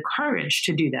had the courage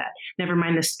to do that? Never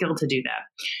mind the skill to do that.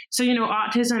 So,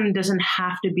 autism doesn't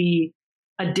have to be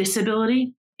a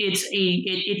disability.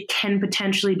 It can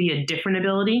potentially be a different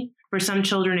ability. For some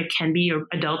children, it can be, or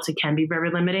adults, it can be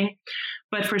very limiting.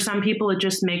 But for some people, it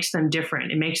just makes them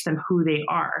different. It makes them who they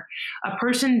are. A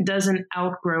person doesn't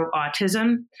outgrow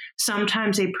autism.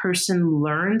 Sometimes a person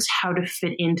learns how to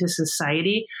fit into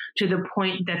society to the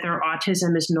point that their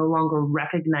autism is no longer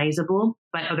recognizable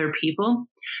by other people.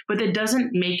 but that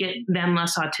doesn't make it them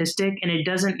less autistic, and it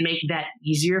doesn't make that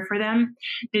easier for them.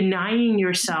 Denying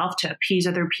yourself to appease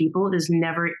other people is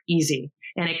never easy,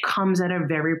 and it comes at a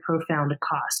very profound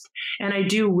cost. And I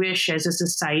do wish as a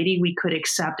society we could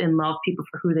accept and love people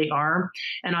for who they are,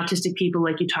 and autistic people,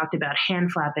 like you talked about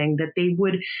hand flapping, that they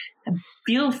would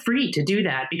feel free to do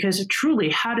that, because truly,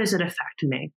 how does it affect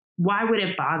me? Why would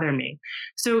it bother me?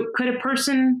 So could a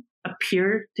person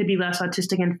appear to be less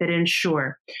autistic and fit in?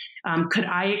 Sure. Could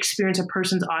I experience a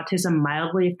person's autism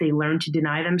mildly if they learn to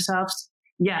deny themselves?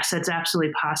 Yes, that's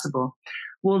absolutely possible.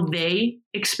 Will they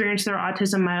experience their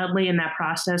autism mildly in that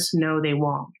process? No, they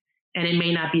won't. And it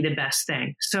may not be the best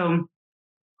thing. So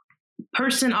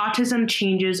autism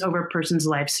changes over a person's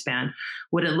lifespan.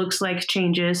 What it looks like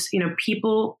changes.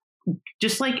 People,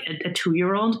 just like a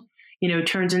 2-year-old,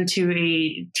 turns into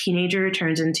a teenager,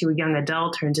 turns into a young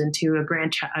adult, turns into a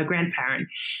grandparent.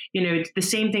 The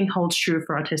same thing holds true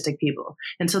for autistic people.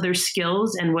 And so their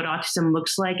skills and what autism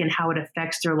looks like and how it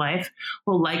affects their life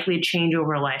will likely change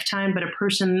over a lifetime, but a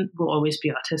person will always be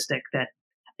autistic that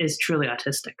is truly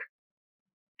autistic.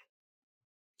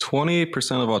 28%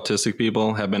 of autistic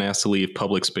people have been asked to leave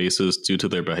public spaces due to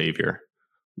their behavior.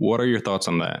 What are your thoughts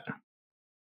on that?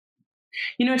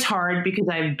 It's hard because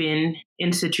I've been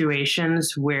in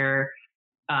situations where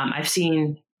I've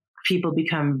seen people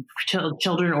become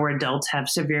children or adults have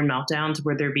severe meltdowns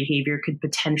where their behavior could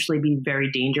potentially be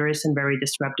very dangerous and very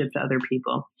disruptive to other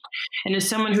people. And as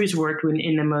someone who's worked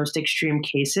in the most extreme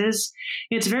cases,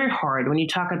 it's very hard when you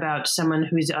talk about someone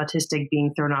who's autistic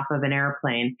being thrown off of an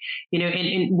airplane,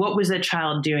 and what was the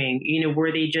child doing? Were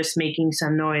they just making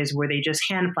some noise? Were they just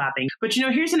hand flapping? But,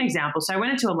 here's an example. So I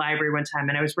went into a library one time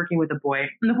and I was working with a boy,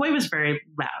 and the boy was very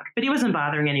loud, but he wasn't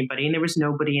bothering anybody. And there was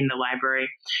nobody in the library.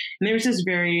 And there was this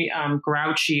very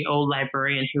grouchy old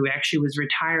librarian who actually was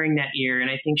retiring that year.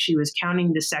 And I think she was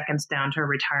counting the seconds down to her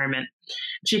retirement.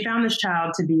 She found this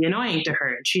child to be annoying to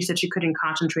her. And she said she couldn't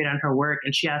concentrate on her work,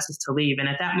 and she asked us to leave. And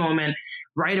at that moment,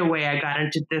 right away, I got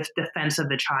into the defense of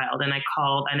the child. And I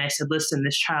called and I said, listen,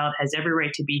 this child has every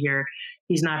right to be here.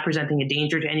 He's not presenting a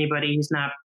danger to anybody. He's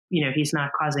not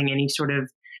causing any sort of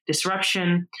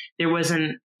disruption. There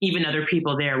wasn't even other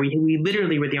people there. We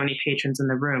literally were the only patrons in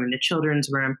the room, in the children's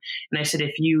room. And I said,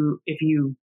 if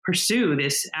you pursue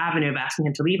this avenue of asking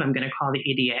him to leave, I'm going to call the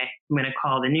ADA. I'm going to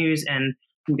call the news, and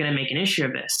I'm going to make an issue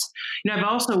of this. I've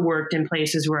also worked in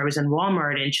places where I was in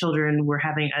Walmart and children were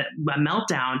having a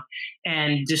meltdown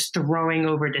and just throwing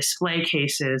over display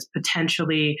cases,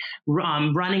 potentially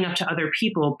running up to other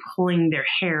people, pulling their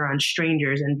hair on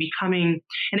strangers, and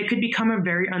it could become a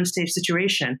very unsafe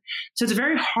situation. So it's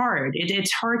very hard.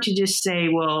 It's hard to just say,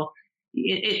 well,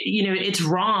 it's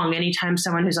wrong anytime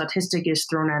someone who's autistic is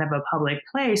thrown out of a public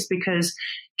place, because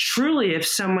truly, if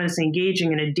someone is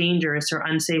engaging in a dangerous or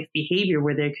unsafe behavior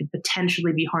where they could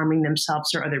potentially be harming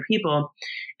themselves or other people,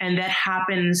 and that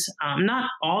happens not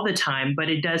all the time, but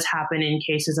it does happen in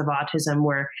cases of autism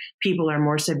where people are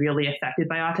more severely affected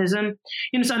by autism,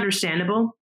 it's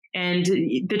understandable. And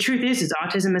the truth is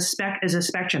autism is a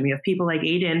spectrum. You have people like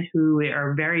Aiden who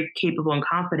are very capable and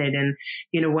confident. And,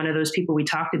 one of those people we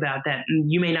talked about that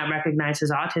you may not recognize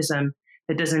as autism,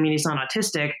 that doesn't mean he's not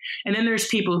autistic. And then there's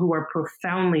people who are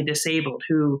profoundly disabled,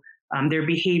 who their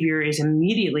behavior is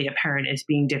immediately apparent as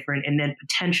being different, and then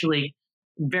potentially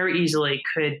very easily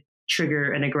could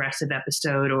trigger an aggressive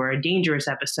episode or a dangerous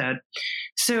episode.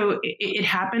 So it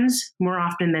happens more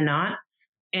often than not.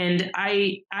 And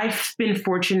I've been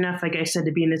fortunate enough, like I said,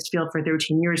 to be in this field for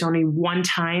 13 years. Only one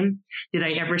time did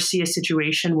I ever see a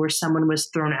situation where someone was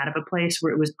thrown out of a place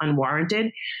where it was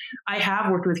unwarranted. I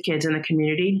have worked with kids in the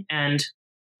community, and,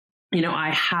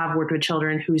 I have worked with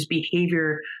children whose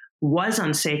behavior was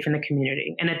unsafe in the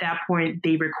community. And at that point,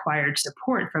 they required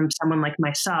support from someone like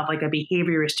myself, like a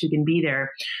behaviorist who can be there,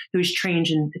 who's trained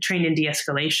in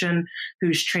de-escalation,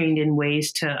 who's trained in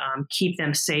ways to keep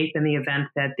them safe in the event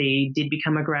that they did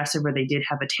become aggressive or they did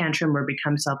have a tantrum or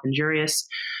become self-injurious.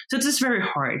 So it's just very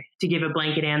hard to give a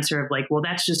blanket answer of like, well,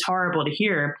 that's just horrible to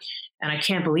hear. And I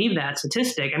can't believe that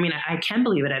statistic. I mean, I can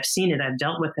believe it. I've seen it. I've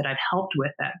dealt with it. I've helped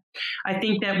with it. I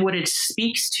think that what it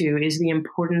speaks to is the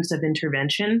importance of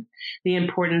intervention, the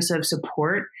importance of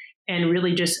support, and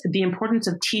really just the importance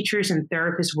of teachers and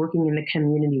therapists working in the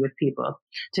community with people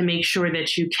to make sure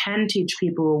that you can teach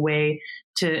people a way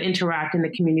to interact in the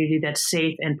community that's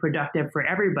safe and productive for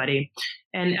everybody.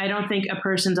 And I don't think a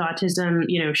person's autism,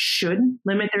 should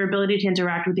limit their ability to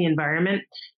interact with the environment,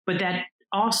 but that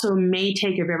also may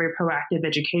take a very proactive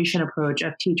education approach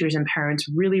of teachers and parents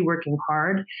really working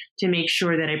hard to make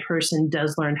sure that a person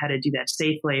does learn how to do that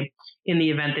safely in the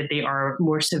event that they are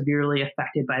more severely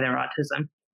affected by their autism.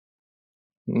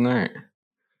 All right.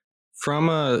 From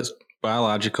a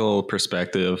biological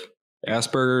perspective,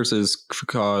 Asperger's is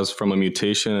caused from a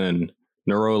mutation in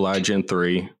neuroligin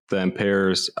 3 that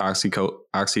impairs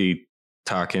oxytocin.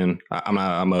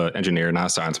 I'm an engineer, not a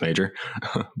science major,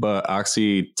 but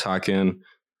oxytocin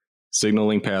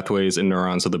signaling pathways in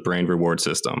neurons of the brain reward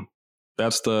system.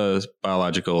 That's the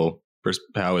biological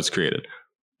how it's created.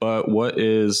 But what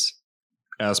is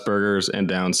Asperger's and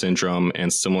Down syndrome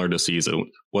and similar diseases?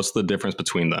 What's the difference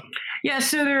between them? Yeah,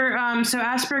 so so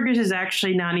Asperger's is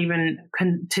actually not even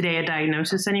today a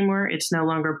diagnosis anymore. It's no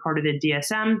longer part of the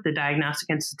DSM, the Diagnostic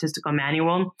and Statistical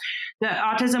Manual. The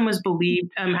autism was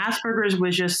believed, Asperger's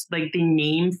was just like the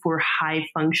name for high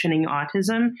functioning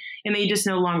autism, and they just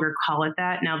no longer call it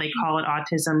that. Now they call it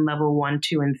autism level 1,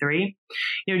 2, and 3.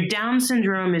 Down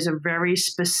syndrome is a very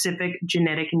specific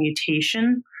genetic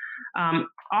mutation.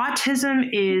 Autism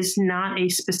is not a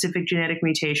specific genetic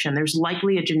mutation. There's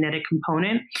likely a genetic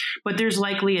component, but there's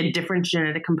likely a different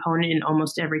genetic component in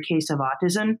almost every case of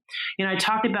autism. I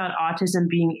talked about autism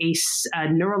being a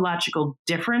neurological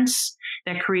difference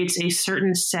that creates a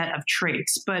certain set of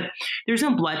traits, but there's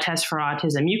no blood test for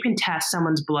autism. You can test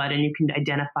someone's blood and you can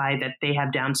identify that they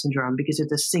have Down syndrome because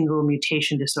it's a single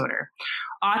mutation disorder.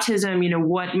 Autism,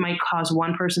 what might cause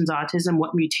one person's autism,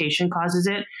 what mutation causes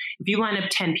it. If you line up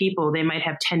 10 people, they might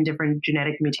have 10 different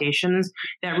genetic mutations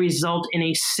that result in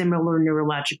a similar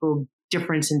neurological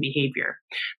difference in behavior.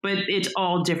 But it's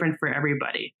all different for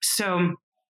everybody. So,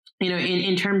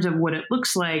 in terms of what it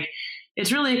looks like,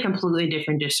 it's really a completely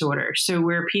different disorder. So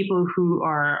where people who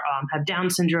have Down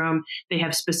syndrome, they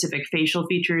have specific facial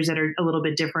features that are a little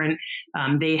bit different.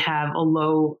 They have a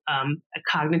low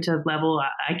cognitive level,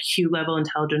 IQ level,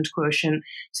 intelligence quotient.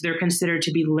 So they're considered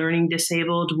to be learning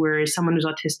disabled, whereas someone who's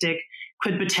autistic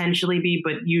could potentially be,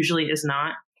 but usually is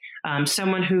not.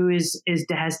 Someone who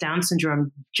has Down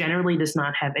syndrome generally does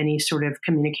not have any sort of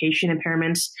communication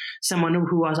impairments. Someone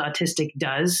who is autistic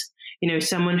does.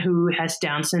 Someone who has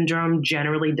Down syndrome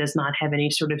generally does not have any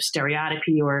sort of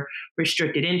stereotypy or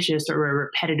restricted interest or a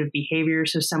repetitive behavior.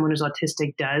 So someone who's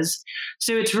autistic does.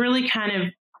 So it's really kind of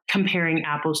comparing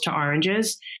apples to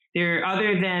oranges.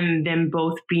 Other than them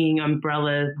both being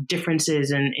umbrella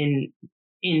differences in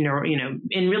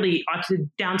really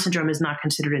Down syndrome is not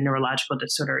considered a neurological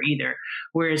disorder either,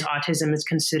 whereas autism is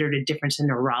considered a difference in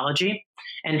neurology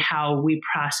and how we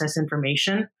process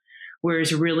information.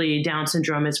 Whereas really Down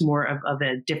syndrome is more of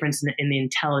a difference in the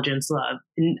intelligence level.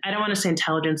 And I don't want to say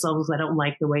intelligence levels. I don't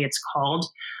like the way it's called.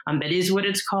 That is what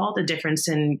it's called, a difference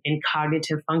in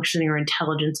cognitive functioning or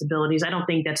intelligence abilities. I don't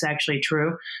think that's actually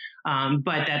true.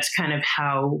 But that's kind of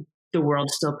how the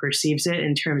world still perceives it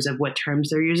in terms of what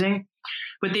terms they're using.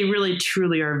 But they really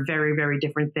truly are very, very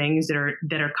different things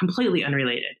that are completely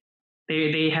unrelated.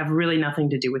 They have really nothing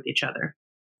to do with each other.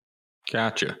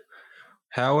 Gotcha.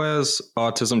 How has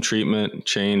autism treatment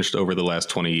changed over the last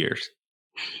 20 years?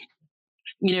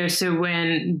 So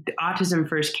when autism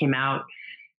first came out,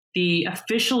 the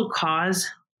official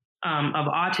cause of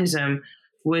autism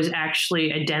was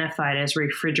actually identified as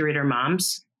refrigerator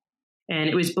moms. And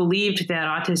it was believed that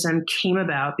autism came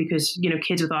about because,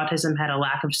 kids with autism had a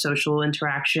lack of social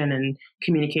interaction and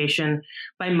communication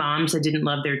by moms that didn't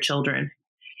love their children.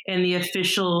 And the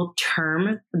official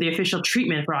treatment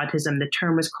for autism, the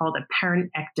term was called a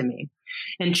parentectomy.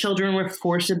 And children were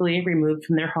forcibly removed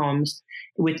from their homes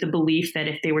with the belief that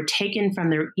if they were taken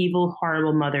from their evil,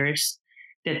 horrible mothers,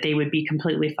 that they would be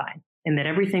completely fine and that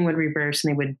everything would reverse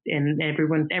and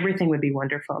everything would be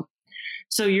wonderful.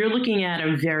 So you're looking at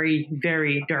a very,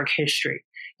 very dark history.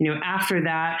 After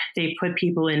that, they put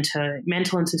people into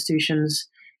mental institutions.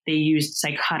 They used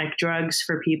psychotic drugs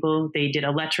for people. They did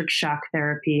electric shock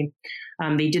therapy.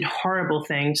 They did horrible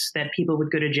things that people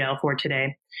would go to jail for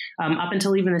today, up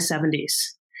until even the 70s.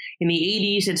 In the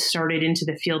 80s, it started into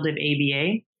the field of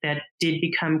ABA that did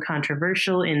become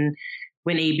controversial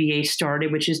when ABA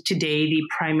started, which is today the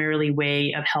primarily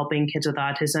way of helping kids with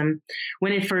autism.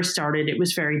 When it first started, it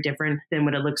was very different than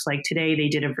what it looks like today. They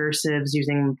did aversives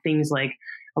using things like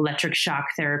electric shock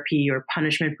therapy or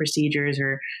punishment procedures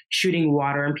or shooting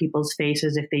water in people's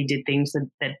faces if they did things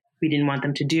that we didn't want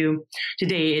them to do.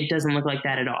 Today, it doesn't look like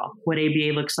that at all. What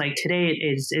ABA looks like today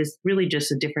is really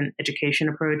just a different education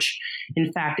approach.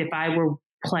 In fact, if I were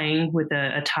playing with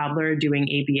a toddler doing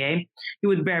ABA, you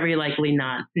would very likely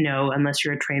not know, unless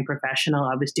you're a trained professional,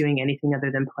 I was doing anything other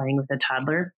than playing with a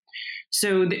toddler.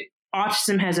 So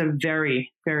autism has a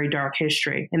very, very dark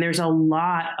history, and there's a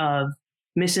lot of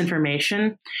misinformation,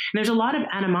 and there's a lot of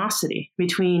animosity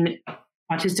between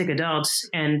autistic adults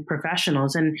and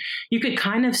professionals. And you could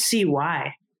kind of see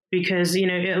why, because,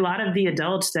 a lot of the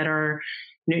adults that are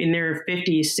in their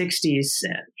 50s, 60s,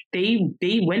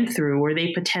 they went through, or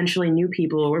they potentially knew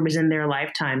people, or was in their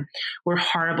lifetime where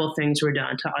horrible things were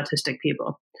done to autistic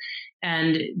people.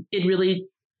 And it really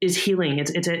is healing.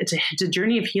 It's a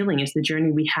journey of healing. It's the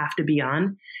journey we have to be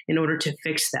on in order to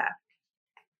fix that.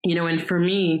 And for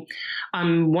me,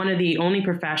 I'm one of the only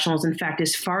professionals, in fact,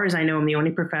 as far as I know, I'm the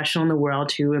only professional in the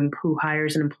world who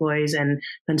hires and employs and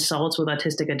consults with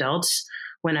autistic adults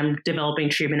when I'm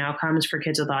developing treatment outcomes for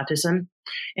kids with autism.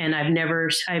 And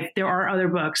there are other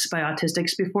books by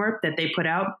autistics before that they put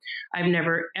out. I've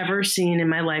never ever seen in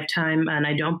my lifetime, and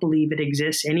I don't believe it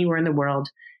exists anywhere in the world,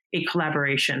 a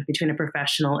collaboration between a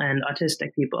professional and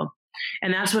autistic people.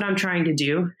 And that's what I'm trying to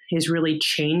do, is really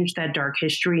change that dark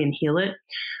history and heal it.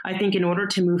 I think in order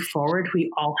to move forward,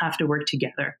 we all have to work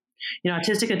together.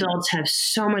 Autistic adults have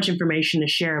so much information to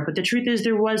share, but the truth is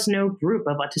there was no group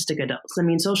of autistic adults. I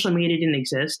mean, social media didn't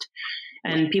exist,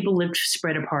 and people lived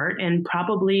spread apart, and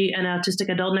probably an autistic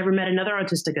adult never met another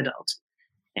autistic adult.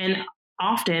 And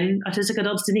often autistic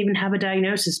adults didn't even have a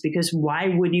diagnosis, because why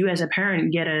would you as a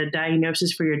parent get a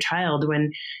diagnosis for your child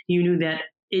when you knew that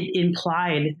it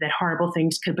implied that horrible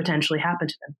things could potentially happen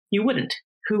to them? You wouldn't.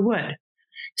 Who would?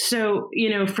 So,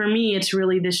 for me, it's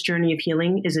really this journey of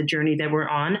healing is a journey that we're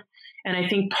on. And I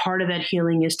think part of that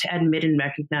healing is to admit and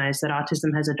recognize that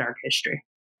autism has a dark history.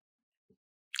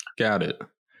 Got it.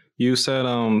 You said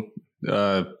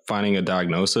finding a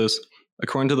diagnosis.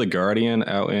 According to The Guardian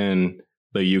out in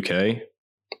the UK,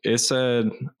 it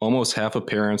said almost half of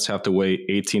parents have to wait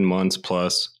 18 months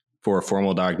plus for a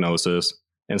formal diagnosis,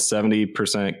 and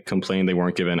 70% complained they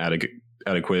weren't given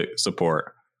adequate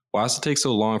support. Why does it take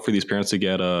so long for these parents to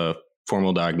get a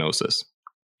formal diagnosis?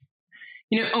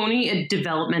 Only a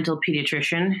developmental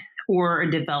pediatrician or a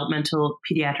developmental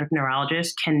pediatric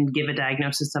neurologist can give a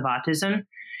diagnosis of autism.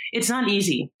 It's not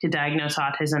easy to diagnose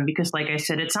autism because, like I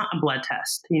said, it's not a blood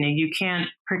test. You can't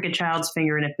prick a child's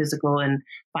finger in a physical and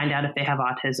find out if they have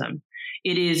autism.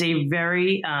 It is a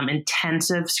very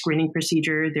intensive screening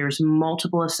procedure. There's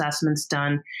multiple assessments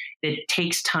done. It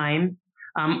takes time.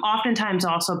 Oftentimes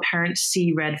also parents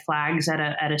see red flags at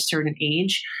a certain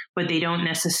age, but they don't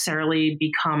necessarily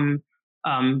become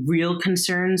real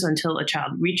concerns until a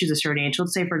child reaches a certain age.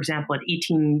 Let's say, for example, at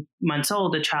 18 months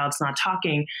old, a child's not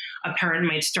talking. A parent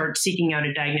might start seeking out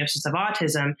a diagnosis of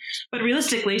autism, but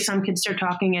realistically, some kids start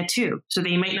talking at 2. So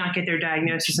they might not get their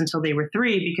diagnosis until they were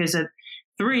 3, because at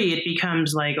 3, it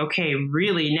becomes like, okay,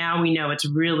 really, now we know it's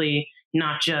really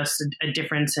not just a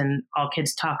difference in all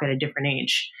kids talk at a different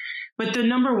age. But the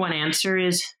number one answer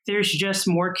is there's just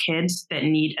more kids that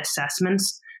need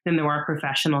assessments than there are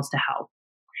professionals to help.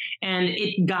 And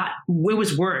it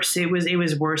was worse. It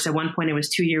was worse. At one point, it was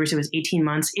 2 years. It was 18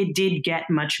 months. It did get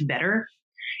much better.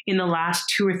 In the last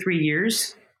 2 or 3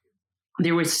 years,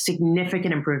 there was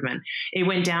significant improvement. It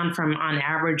went down from on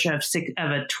average of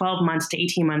 12 months to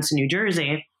 18 months in New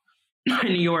Jersey, in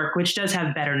New York, which does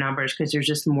have better numbers because there's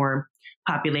just more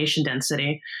population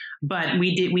density. But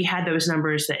we had those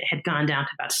numbers that had gone down to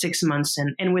about 6 months.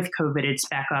 And with COVID, it's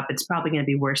back up. It's probably going to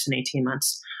be worse than 18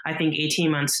 months. I think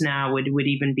 18 months now would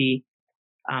even be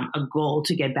a goal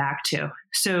to get back to.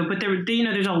 So, but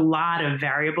there's a lot of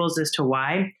variables as to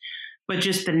why, but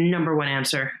just the number one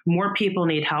answer, more people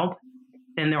need help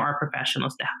than there are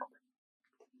professionals to help.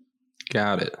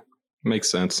 Got it. Makes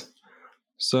sense.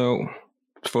 So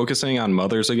focusing on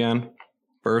mothers again,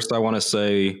 first I want to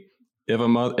say,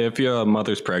 if your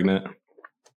mother's pregnant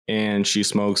and she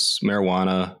smokes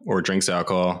marijuana or drinks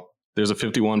alcohol, there's a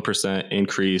 51%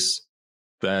 increase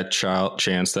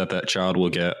chance that child will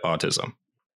get autism.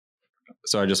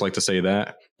 So I just like to say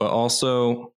that. But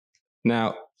also,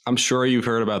 now I'm sure you've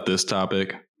heard about this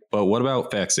topic, but what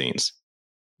about vaccines?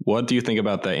 What do you think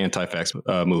about the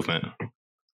anti-vax movement?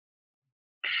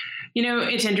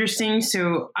 It's interesting.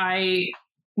 So I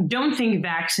don't think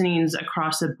vaccines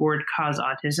across the board cause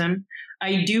autism.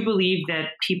 I do believe that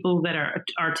people that are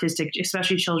autistic,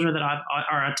 especially children that are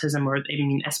autism, or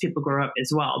as people grow up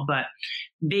as well, but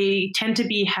they tend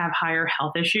to have higher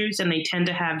health issues, and they tend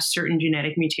to have certain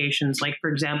genetic mutations, like, for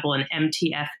example, an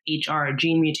MTFHR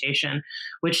gene mutation,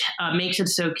 which makes it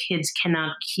so kids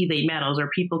cannot chelate metals, or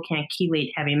people can't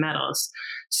chelate heavy metals.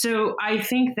 So I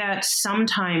think that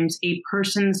sometimes a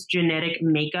person's genetic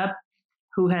makeup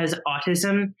who has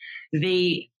autism,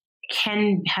 they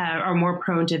are more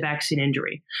prone to vaccine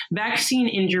injury. Vaccine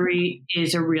injury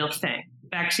is a real thing.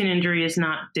 Vaccine injury is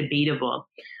not debatable.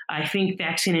 I think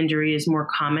vaccine injury is more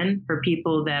common for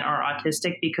people that are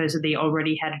autistic because they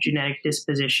already had a genetic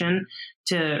disposition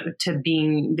to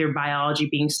being their biology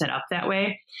being set up that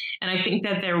way. And I think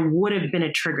that there would have been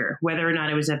a trigger, whether or not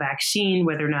it was a vaccine,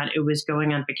 whether or not it was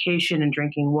going on vacation and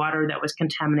drinking water that was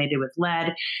contaminated with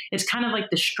lead. It's kind of like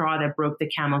the straw that broke the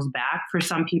camel's back for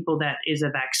some people that is a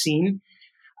vaccine.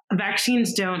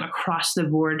 Vaccines don't across the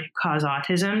board cause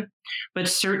autism, but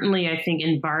certainly I think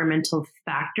environmental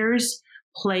factors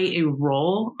play a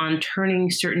role on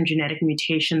turning certain genetic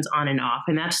mutations on and off.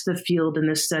 And that's the field in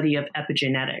the study of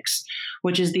epigenetics,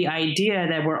 which is the idea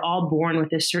that we're all born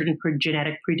with a certain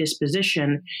genetic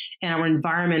predisposition and our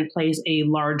environment plays a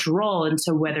large role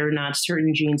into whether or not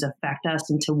certain genes affect us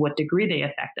and to what degree they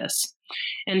affect us.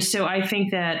 And so I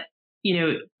think that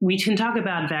we can talk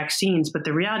about vaccines, but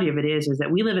the reality of it is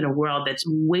that we live in a world that's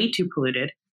way too polluted.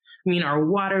 I mean, our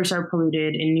waters are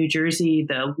polluted. In New Jersey,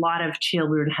 a lot of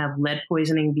children have lead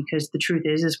poisoning because the truth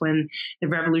is when the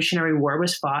Revolutionary War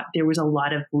was fought, there was a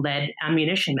lot of lead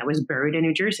ammunition that was buried in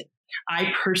New Jersey.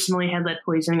 I personally had lead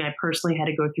poisoning. I personally had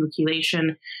to go through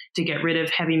chelation to get rid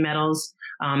of heavy metals.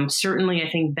 Certainly,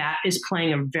 I think that is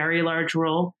playing a very large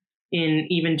role in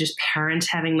even just parents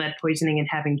having lead poisoning and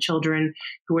having children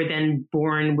who are then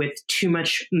born with too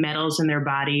much metals in their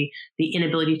body, the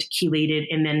inability to chelate it,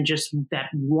 and then just that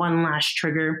one last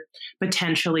trigger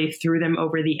potentially threw them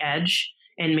over the edge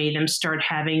and made them start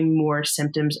having more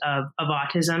symptoms of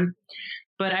autism.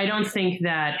 But I don't think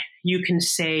that you can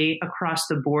say across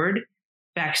the board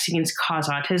vaccines cause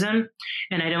autism.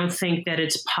 And I don't think that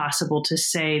it's possible to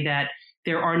say that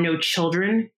there are no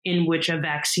children in which a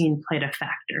vaccine played a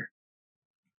factor.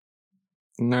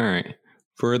 All right.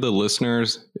 For the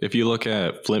listeners, if you look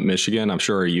at Flint, Michigan, I'm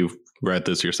sure you've read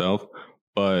this yourself,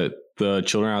 but the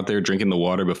children out there drinking the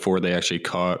water before they actually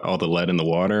caught all the lead in the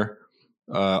water,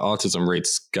 autism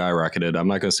rates skyrocketed. I'm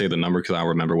not going to say the number because I don't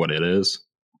remember what it is,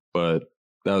 but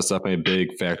that was definitely a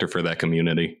big factor for that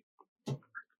community.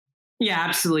 Yeah,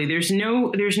 absolutely. There's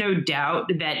no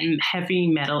doubt that heavy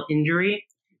metal injury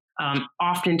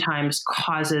oftentimes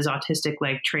causes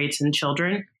autistic-like traits in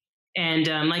children. And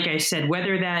like I said,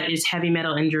 whether that is heavy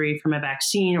metal injury from a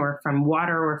vaccine or from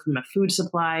water or from a food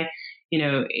supply,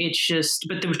 it's just,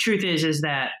 but the truth is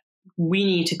that we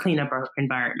need to clean up our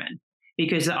environment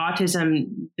because the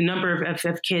number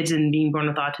of kids and being born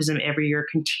with autism every year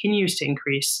continues to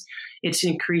increase. It's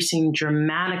increasing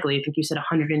dramatically. I think you said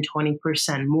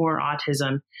 120% more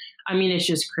autism. I mean, it's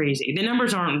just crazy. The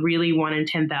numbers aren't really 1 in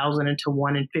 10,000 into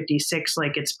 1 in 56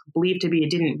 like it's believed to be.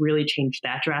 It didn't really change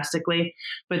that drastically,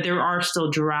 but there are still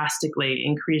drastically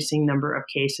increasing number of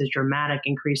cases, dramatic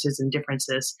increases in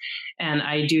differences. And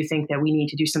I do think that we need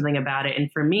to do something about it.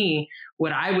 And for me,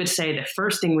 what I would say the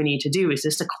first thing we need to do is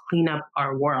just to clean up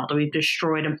our world. We've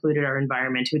destroyed and polluted our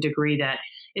environment to a degree that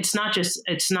it's not just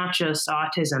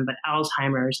autism, but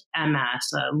Alzheimer's,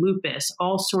 MS, lupus,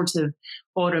 all sorts of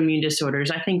autoimmune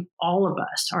disorders. I think all of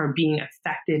us are being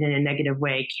affected in a negative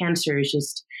way. Cancer is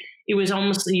just, it was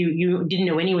almost, you didn't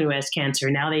know anyone who has cancer.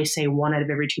 Now they say 1 out of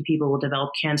every 2 people will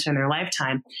develop cancer in their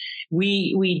lifetime.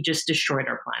 We just destroyed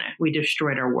our planet. We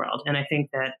destroyed our world. And I think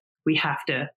that we have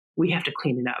to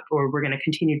clean it up, or we're going to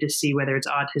continue to see, whether it's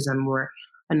autism or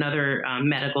another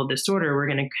medical disorder, we're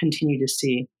going to continue to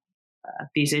see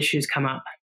these issues come up.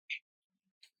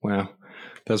 Wow,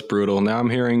 that's brutal. Now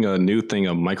I'm hearing a new thing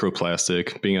of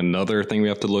microplastic being another thing we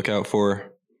have to look out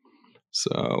for.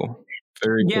 So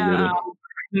very polluted.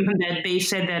 That they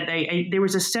said that there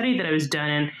was a study that was done,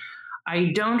 and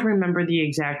I don't remember the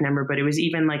exact number, but it was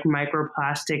even like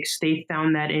microplastics. They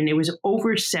found that it was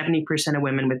over 70% of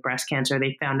women with breast cancer,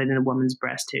 they found it in a woman's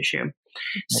breast tissue.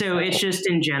 So it's just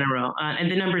in general.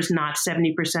 And the number is not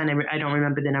 70%. I don't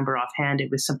remember the number offhand.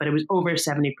 But it was over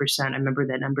 70%. I remember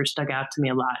that number stuck out to me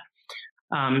a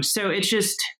lot. So it's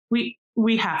just, we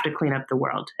have to clean up the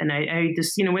world. And I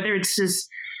just, whether it's just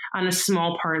on a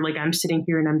small part, like I'm sitting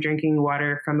here and I'm drinking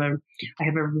water I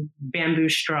have a bamboo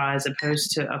straw as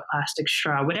opposed to a plastic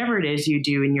straw, whatever it is you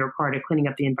do in your part of cleaning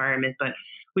up the environment. But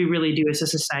we really do as a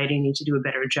society need to do a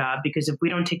better job, because if we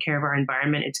don't take care of our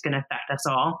environment, it's going to affect us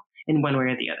all in one way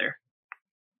or the other.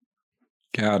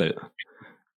 Got it.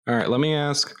 All right. Let me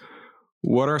ask,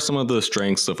 what are some of the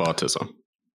strengths of autism?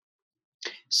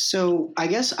 So I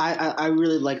guess I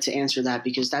really like to answer that,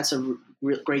 because that's a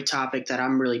great topic that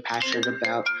I'm really passionate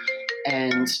about,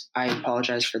 and I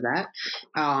apologize for that.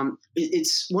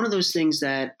 It's one of those things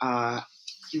that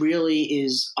really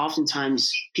is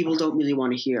oftentimes people don't really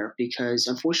want to hear, because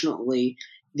unfortunately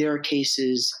there are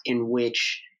cases in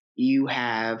which you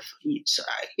have,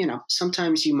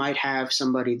 sometimes you might have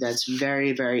somebody that's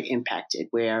very, very impacted,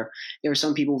 where there are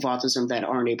some people with autism that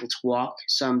aren't able to walk,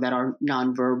 some that are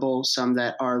nonverbal, some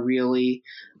that are really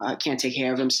can't take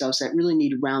care of themselves, that really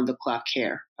need round the clock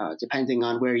care, depending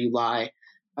on where you lie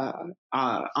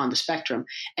on the spectrum.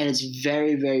 And it's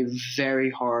very, very, very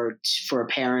hard for a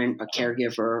parent, a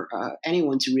caregiver,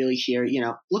 anyone to really hear,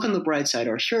 look on the bright side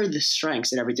or hear the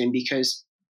strengths and everything, because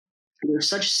there's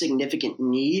such significant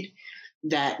need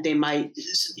that they might,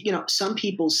 some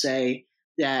people say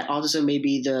that autism may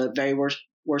be the very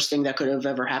worst thing that could have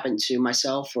ever happened to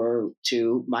myself or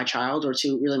to my child or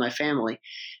to really my family.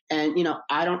 And,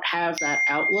 I don't have that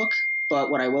outlook, but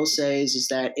what I will say is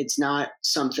that it's not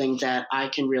something that I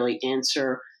can really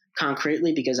answer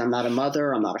concretely, because I'm not a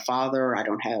mother, I'm not a father, I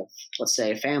don't have, let's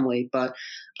say, a family. But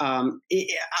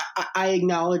I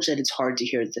acknowledge that it's hard to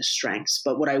hear the strengths.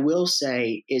 But what I will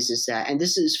say is that, and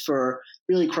this is for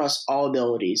really across all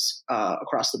abilities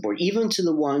across the board, even to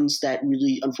the ones that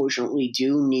really, unfortunately,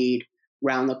 do need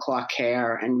round the clock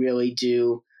care and really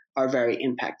are very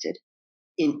impacted.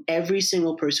 In every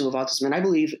single person with autism, and I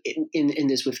believe in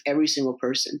this with every single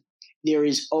person, there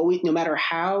is always, no matter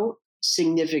how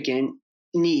significant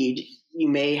needs that you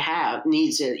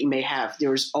may have,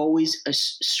 there's always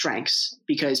strengths,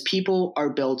 because people are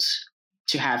built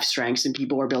to have strengths and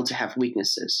people are built to have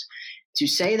weaknesses. To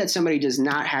say that somebody does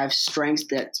not have strengths,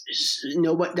 that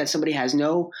somebody has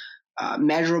no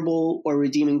measurable or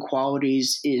redeeming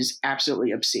qualities, is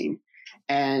absolutely obscene.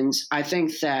 And I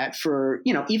think that for,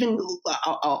 even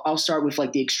I'll start with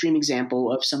like the extreme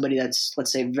example of somebody that's,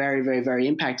 let's say, very, very, very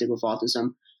impacted with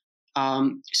autism.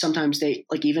 Sometimes they,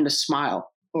 like, even a smile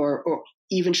or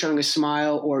even showing a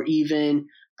smile, or even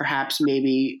perhaps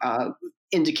maybe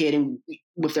indicating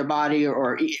with their body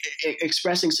or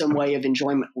expressing some way of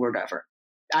enjoyment or whatever.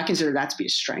 I consider that to be a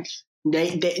strength.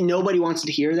 Nobody wants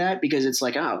to hear that, because it's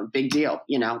like, oh, big deal,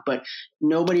 but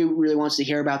nobody really wants to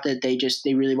hear about that.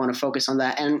 They really want to focus on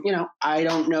that. And, I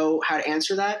don't know how to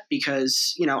answer that,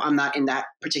 because, I'm not in that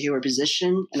particular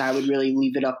position, and I would really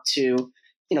leave it up to,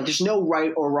 there's no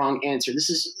right or wrong answer.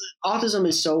 Autism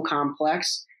is so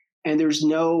complex, and there's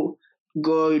no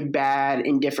good, bad,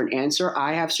 indifferent answer.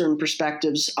 I have certain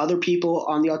perspectives. Other people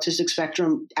on the autistic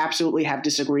spectrum absolutely have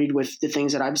disagreed with the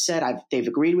things that I've said. They've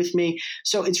agreed with me.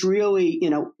 So it's really,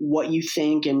 what you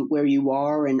think and where you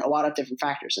are, and a lot of different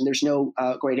factors. And there's no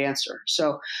great answer.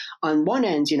 So on one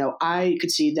end, I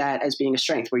could see that as being a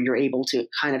strength, where you're able to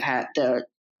kind of have the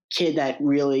kid that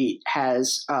really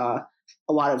has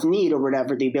a lot of need or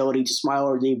whatever, the ability to smile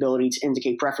or the ability to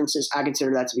indicate preferences. I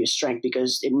consider that to be a strength,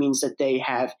 because it means that they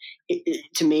have,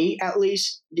 to me at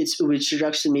least, it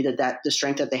suggests to me that the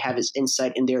strength that they have is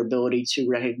insight in their ability to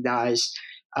recognize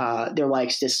their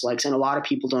likes, dislikes. And a lot of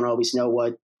people don't always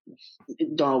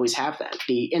have that,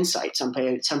 the insight.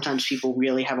 Sometimes people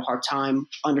really have a hard time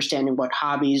understanding what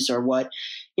hobbies or what,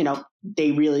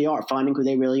 they really are, finding who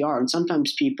they really are. And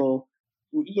sometimes people,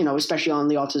 especially on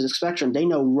the autistic spectrum, they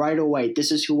know right away,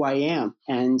 this is who I am.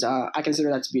 And I consider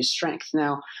that to be a strength.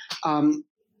 Now,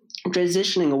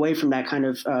 transitioning away from that kind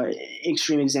of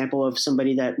extreme example of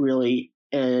somebody that really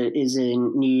is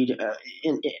in need,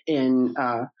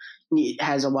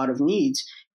 has a lot of needs,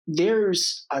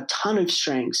 there's a ton of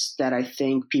strengths that I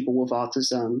think people with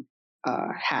autism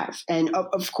have. And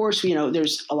of course,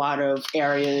 there's a lot of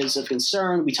areas of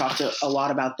concern. We talked a lot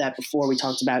about that before. We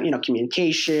talked about,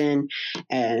 communication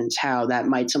and how that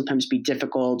might sometimes be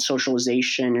difficult,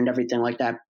 socialization and everything like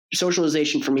that.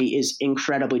 Socialization for me is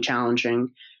incredibly challenging,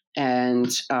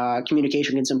 and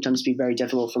communication can sometimes be very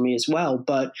difficult for me as well.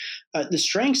 But the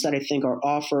strengths that I think are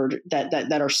offered,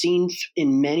 that are seen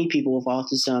in many people with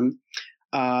autism,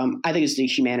 I think it's the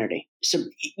humanity. So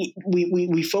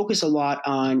we focus a lot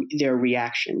on their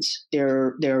reactions,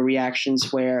 their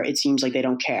reactions where it seems like they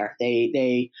don't care.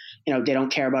 They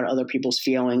don't care about other people's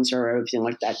feelings or everything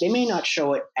like that. They may not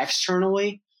show it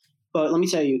externally, but let me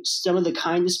tell you, some of the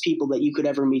kindest people that you could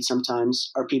ever meet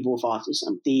sometimes are people with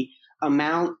autism. The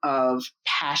amount of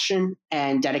passion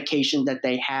and dedication that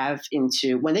they have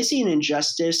into when they see an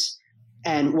injustice,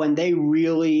 and when they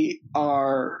really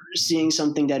are seeing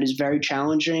something that is very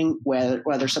challenging,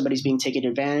 whether somebody's being taken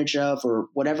advantage of or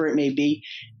whatever it may be,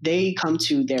 they come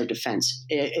to their defense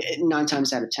 9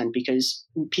 times out of 10, because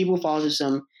people with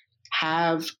autism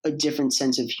have a different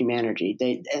sense of humanity.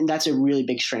 And that's a really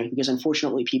big strength, because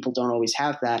unfortunately people don't always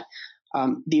have that.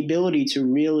 The ability to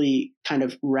really kind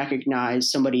of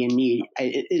recognize somebody in need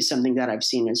is something that I've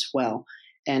seen as well.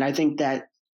 And I think that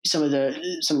some of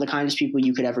the kindest people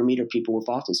you could ever meet are people with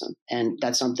autism, and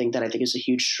that's something that I think is a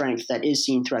huge strength that is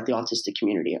seen throughout the autistic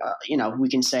community. We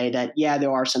can say that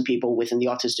there are some people within the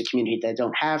autistic community that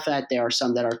don't have that. There are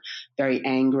some that are very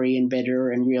angry and bitter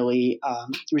and really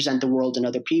resent the world and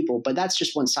other people, but that's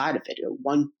just one side of it.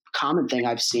 One common thing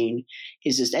I've seen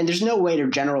is this, and there's no way to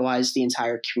generalize the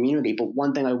entire community, but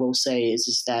one thing I will say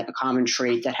is that a common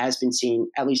trait that has been seen,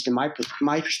 at least in my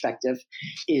perspective,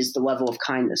 is the level of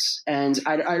kindness. And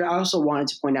I also wanted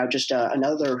to point out just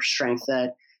another strength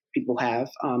that people have,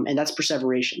 and that's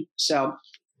perseveration. So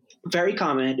very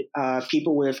common.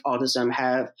 People with autism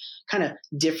have kind of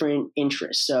different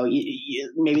interests. So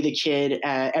maybe the kid,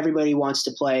 everybody wants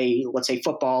to play, let's say,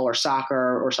 football or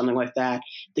soccer or something like that.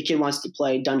 The kid wants to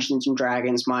play Dungeons and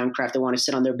Dragons, Minecraft. They want to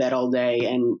sit on their bed all day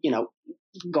and,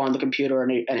 go on the computer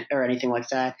or anything like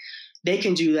that. They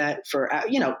can do that for,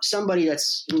 somebody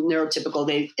that's neurotypical.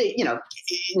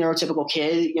 Neurotypical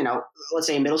kid, let's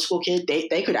say a middle school kid,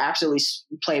 they could absolutely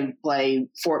play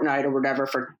Fortnite or whatever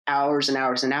for hours and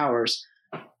hours and hours.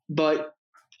 But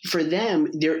for them,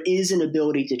 there is an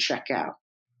ability to check out.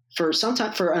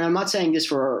 And I'm not saying this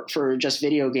for just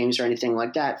video games or anything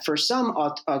like that. For some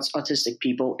autistic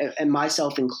people, and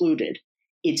myself included,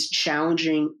 it's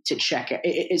challenging to check.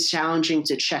 It's challenging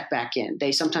to check back in.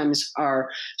 They sometimes are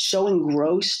so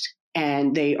engrossed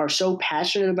and they are so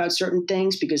passionate about certain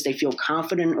things because they feel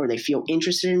confident or they feel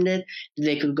interested in it.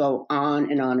 They could go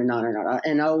on and on and on and on.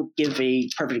 And I'll give a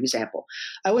perfect example.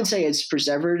 I wouldn't say it's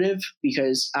perseverative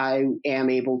because I am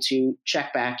able to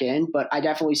check back in, but I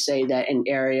definitely say that an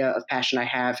area of passion I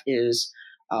have is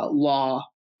law,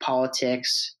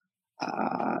 politics,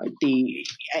 the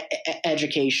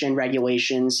education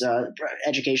regulations,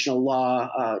 educational law,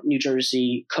 New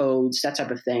Jersey codes, that type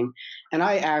of thing. And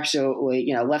I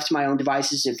absolutely, left to my own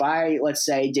devices. If I, let's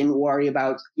say, didn't worry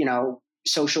about,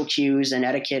 social cues and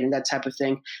etiquette and that type of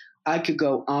thing, I could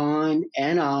go on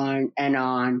and on and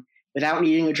on without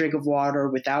needing a drink of water,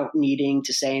 without needing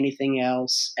to say anything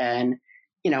else. And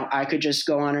I could just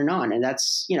go on and on. And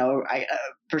that's,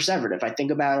 perseverative. I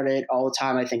think about it all the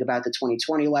time. I think about the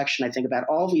 2020 election. I think about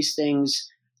all these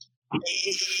things.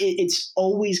 It's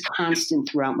always constant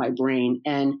throughout my brain.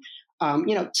 And,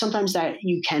 sometimes that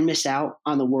you can miss out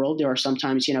on the world. There are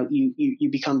sometimes, you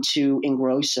become too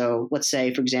engrossed. So let's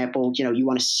say, for example, you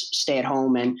want to stay at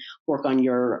home and work on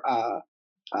your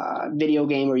video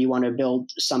game, or you want to build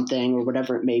something or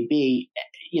whatever it may be,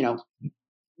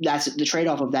 that's the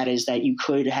trade-off of that is that you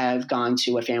could have gone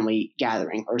to a family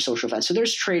gathering or a social event. So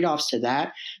there's trade-offs to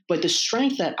that. But the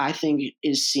strength that I think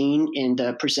is seen in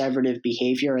the perseverative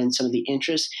behavior and some of the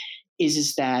interests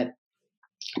is that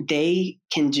they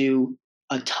can do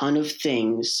a ton of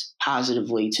things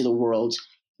positively to the world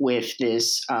with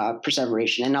this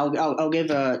perseveration. And I'll give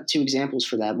two examples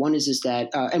for that. One is that,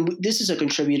 and this is a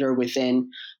contributor within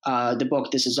the book,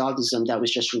 This is Autism, that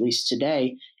was just released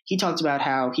today. He talked about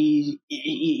how he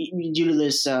due to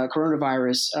this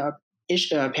coronavirus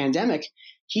pandemic,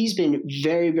 he's been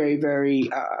very, very, very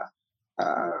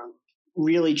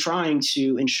really trying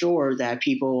to ensure that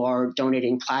people are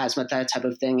donating plasma, that type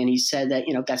of thing. And he said that,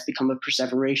 that's become a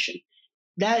perseveration.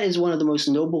 That is one of the most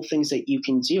noble things that you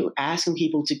can do. Asking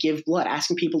people to give blood,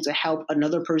 asking people to help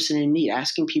another person in need,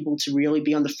 asking people to really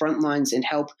be on the front lines and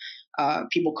help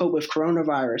people cope with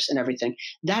coronavirus and everything.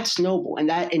 That's noble.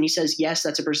 And he says, yes,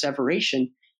 that's a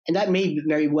perseveration. And that may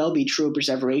very well be true of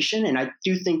perseveration. And I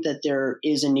do think that there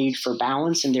is a need for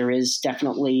balance, and there is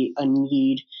definitely a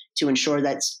need to ensure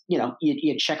that,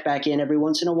 you check back in every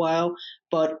once in a while.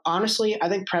 But honestly, I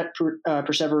think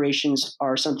perseverations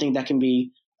are something that can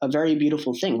be a very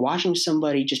beautiful thing. Watching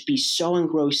somebody just be so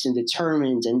engrossed and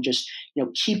determined and just,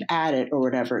 keep at it or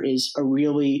whatever is a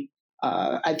really,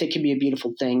 I think can be a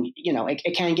beautiful thing.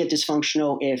 It can get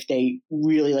dysfunctional if they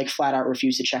really flat out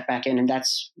refuse to check back in. And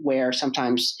that's where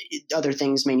sometimes other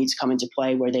things may need to come into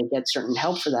play where they get certain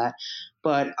help for that.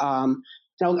 But,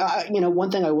 one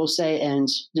thing I will say, and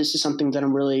this is something that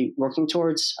I'm really working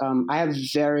towards, I have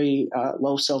very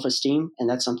low self-esteem, and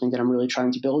that's something that I'm really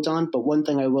trying to build on. But one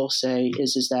thing I will say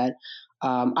is that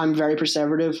I'm very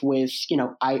perseverative with,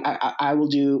 I will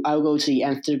go to the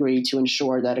nth degree to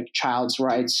ensure that a child's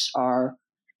rights are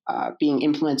being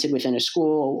implemented within a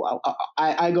school.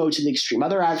 I go to the extreme.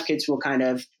 Other advocates will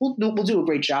will do a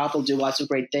great job. They'll do lots of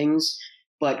great things.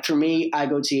 But for me, I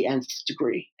go to the nth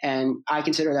degree, and I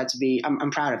consider that to be,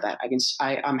 I'm proud of that.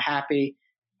 I'm happy.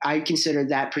 I consider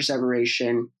that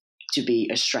perseveration to be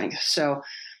a strength. So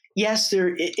yes,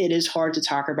 it is hard to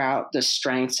talk about the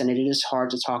strengths, and it is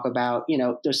hard to talk about,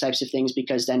 those types of things,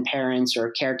 because then parents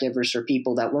or caregivers or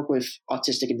people that work with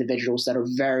autistic individuals that are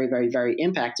very, very, very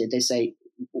impacted, they say,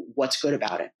 what's good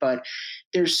about it. But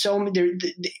there's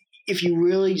if you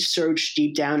really search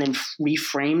deep down and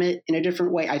reframe it in a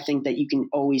different way, I think that you can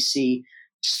always see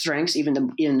strengths, even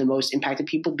in the most impacted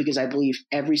people, because I believe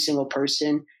every single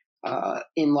person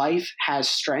in life has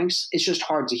strengths. It's just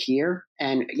hard to hear.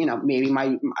 And, maybe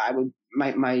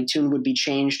my tune would be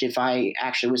changed if I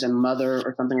actually was a mother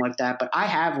or something like that. But I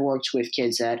have worked with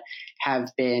kids that have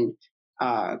been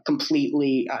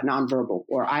completely nonverbal,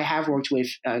 or I have worked with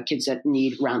kids that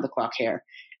need round the clock care.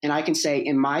 And I can say,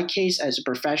 in my case, as a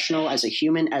professional, as a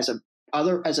human, as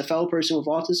a fellow person with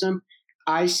autism,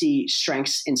 I see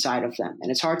strengths inside of them. And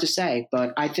it's hard to say,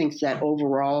 but I think that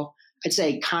overall, I'd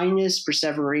say kindness,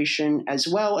 perseveration, as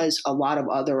well as a lot of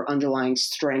other underlying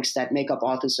strengths that make up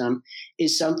autism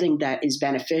is something that is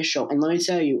beneficial. And let me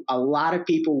tell you, a lot of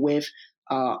people with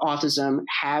autism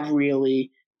have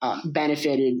really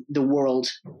benefited the world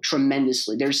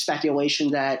tremendously. There's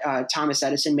speculation that Thomas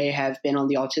Edison may have been on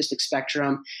the autistic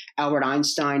spectrum. Albert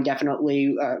Einstein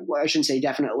definitely, I shouldn't say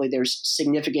definitely, there's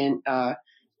significant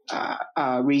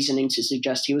reasoning to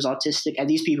suggest he was autistic, and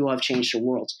these people have changed the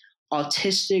world.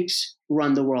 Autistics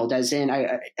run the world, as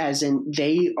in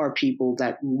they are people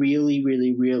that really,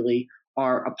 really, really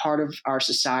are a part of our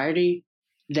society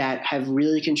that have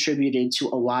really contributed to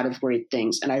a lot of great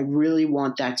things. And I really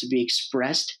want that to be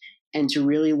expressed and to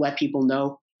really let people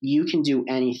know you can do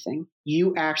anything.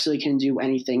 You actually can do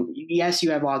anything. Yes,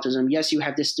 you have autism. Yes, you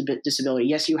have this disability.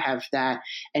 Yes, you have that.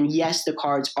 And yes, the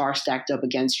cards are stacked up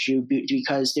against you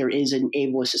because there is an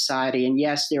ableist society. And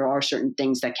yes, there are certain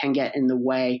things that can get in the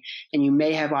way. And you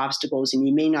may have obstacles and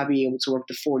you may not be able to work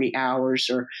the 40 hours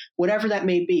or whatever that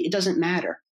may be. It doesn't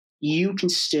matter. You can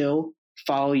still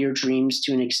follow your dreams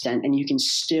to an extent, and you can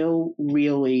still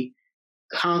really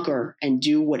conquer and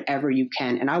do whatever you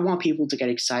can. And I want people to get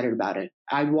excited about it.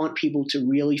 I want people to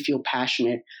really feel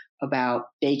passionate about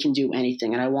they can do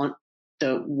anything. And I want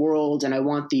the world and I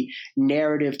want the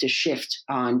narrative to shift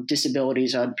on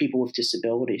disabilities, on people with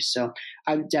disabilities. So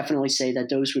I would definitely say that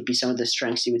those would be some of the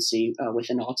strengths you would see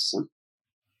within autism.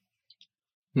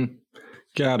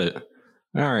 Got it.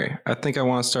 All right. I think I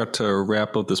want to start to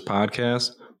wrap up this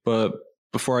podcast. But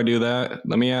before I do that,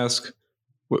 let me ask,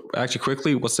 actually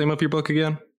quickly, what's the name of your book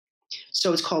again?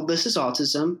 So it's called This is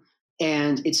Autism.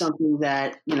 And it's something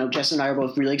that, Jess and I are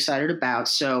both really excited about.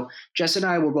 So Jess and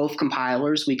I were both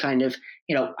compilers. We kind of,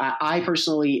 I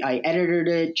personally edited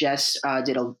it. Jess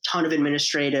did a ton of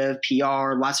administrative,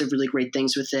 PR, lots of really great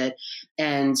things with it.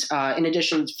 And in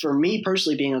addition, for me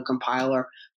personally being a compiler,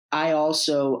 I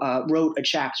also wrote a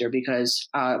chapter because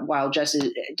while Jess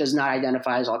does not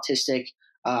identify as autistic,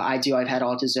 I do. I've had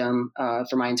autism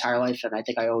for my entire life, and I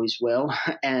think I always will.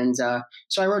 And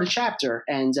so I wrote a chapter,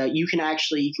 and you can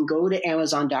go to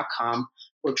Amazon.com.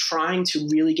 We're trying to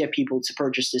really get people to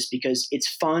purchase this because it's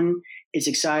fun. It's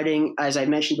exciting. As I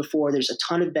mentioned before, there's a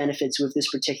ton of benefits with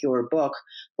this particular book.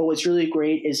 But what's really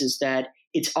great is that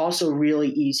it's also really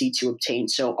easy to obtain.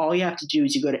 So all you have to do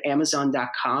is you go to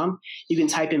Amazon.com. You can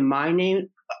type in my name.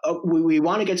 We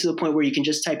want to get to the point where you can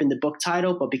just type in the book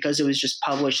title, but because it was just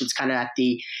published, it's kind of at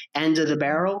the end of the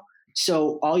barrel.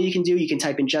 So all you can do, you can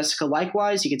type in Jessica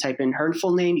Likewise, you can type in her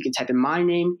full name, you can type in my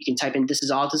name, you can type in This is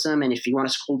Autism, and if you want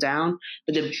to scroll down.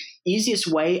 But the easiest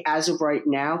way as of right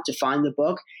now to find the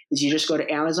book is you just go to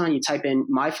Amazon, you type in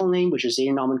my full name, which is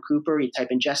Aidan Allman Cooper, you type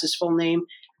in Jess's full name,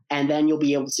 and then you'll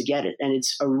be able to get it. And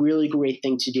it's a really great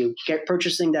thing to do.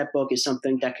 Purchasing that book is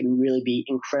something that can really be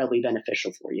incredibly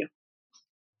beneficial for you.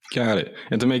 Got it.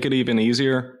 And to make it even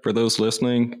easier for those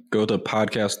listening, go to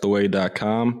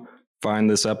podcasttheway.com, find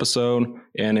this episode,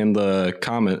 and in the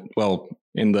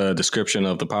in the description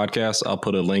of the podcast, I'll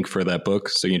put a link for that book.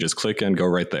 So you can just click and go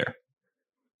right there.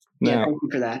 Now, thank you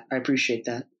for that. I appreciate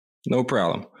that. No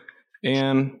problem.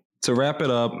 And to wrap it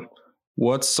up,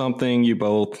 what's something you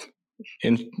both,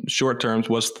 in short terms,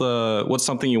 what's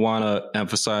something you want to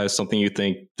emphasize, something you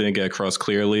think didn't get across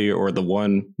clearly, or the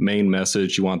one main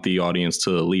message you want the audience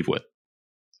to leave with?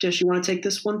 Jess, you want to take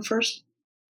this one first?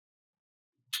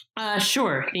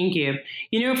 Sure. Thank you.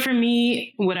 For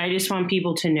me, what I just want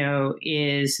people to know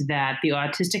is that the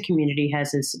autistic community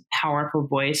has this powerful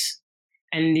voice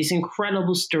and these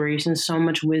incredible stories and so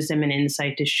much wisdom and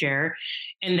insight to share.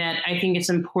 And that I think it's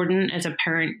important as a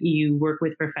parent, you work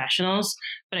with professionals,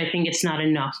 but I think it's not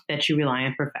enough that you rely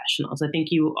on professionals. I think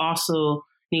you also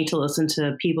need to listen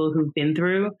to people who've been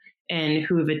through and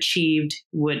who have achieved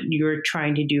what you're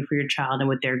trying to do for your child and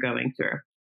what they're going through.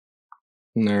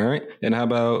 All right. And how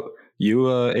about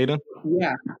you, Aidan?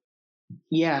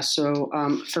 Yeah. So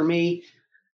for me,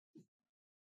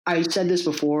 I said this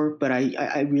before, but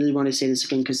I really want to say this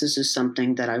again because this is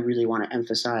something that I really want to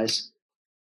emphasize.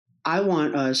 I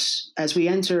want us, as we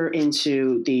enter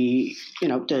into the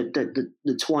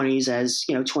 20s, as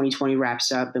 2020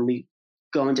 wraps up and we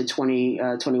go into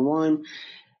 2021.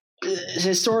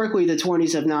 Historically, the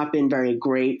 20s have not been very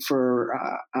great for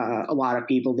a lot of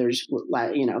people. There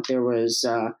was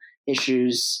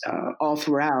issues all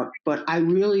throughout, but I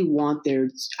really want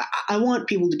I want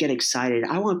people to get excited.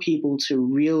 I want people to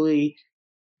really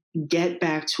get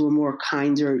back to a more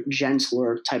kinder,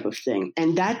 gentler type of thing.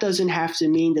 And that doesn't have to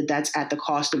mean that that's at the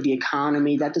cost of the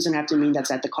economy. That doesn't have to mean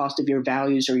that's at the cost of your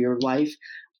values or your life.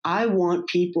 I want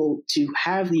people to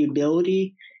have the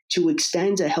ability to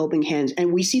extend a helping hand.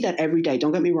 And we see that every day.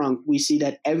 Don't get me wrong. We see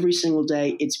that every single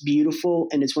day. It's beautiful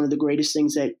and it's one of the greatest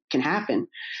things that can happen.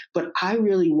 But I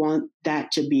really want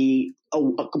that to be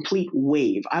a complete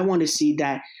wave. I want to see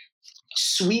that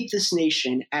sweep this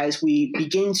nation as we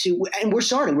begin to, and we're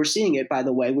seeing it, by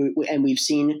the way, and we've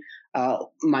seen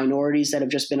minorities that have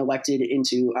just been elected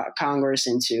into Congress,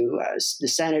 into the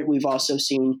Senate. We've also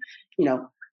seen,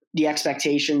 the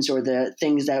expectations or the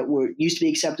things that used to be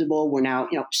acceptable. We're now,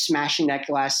 smashing that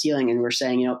glass ceiling and we're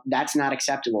saying, that's not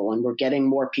acceptable. And we're getting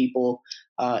more people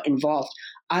involved.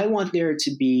 I want there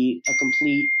to be a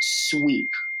complete sweep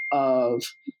of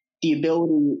the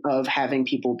ability of having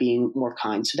people being more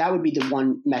kind. So that would be the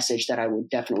one message that I would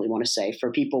definitely want to say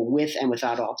for people with and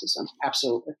without autism.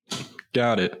 Absolutely.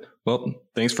 Got it. Well,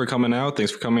 thanks for coming out.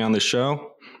 Thanks for coming on the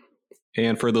show.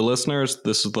 And for the listeners,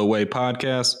 this is The Way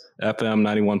Podcast, FM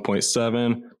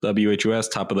 91.7, WHUS,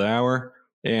 top of the hour.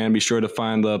 And be sure to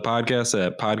find the podcast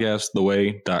at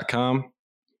podcasttheway.com.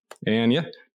 And yeah,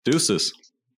 deuces.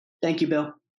 Thank you,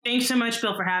 Bill. Thanks so much,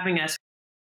 Bill, for having us.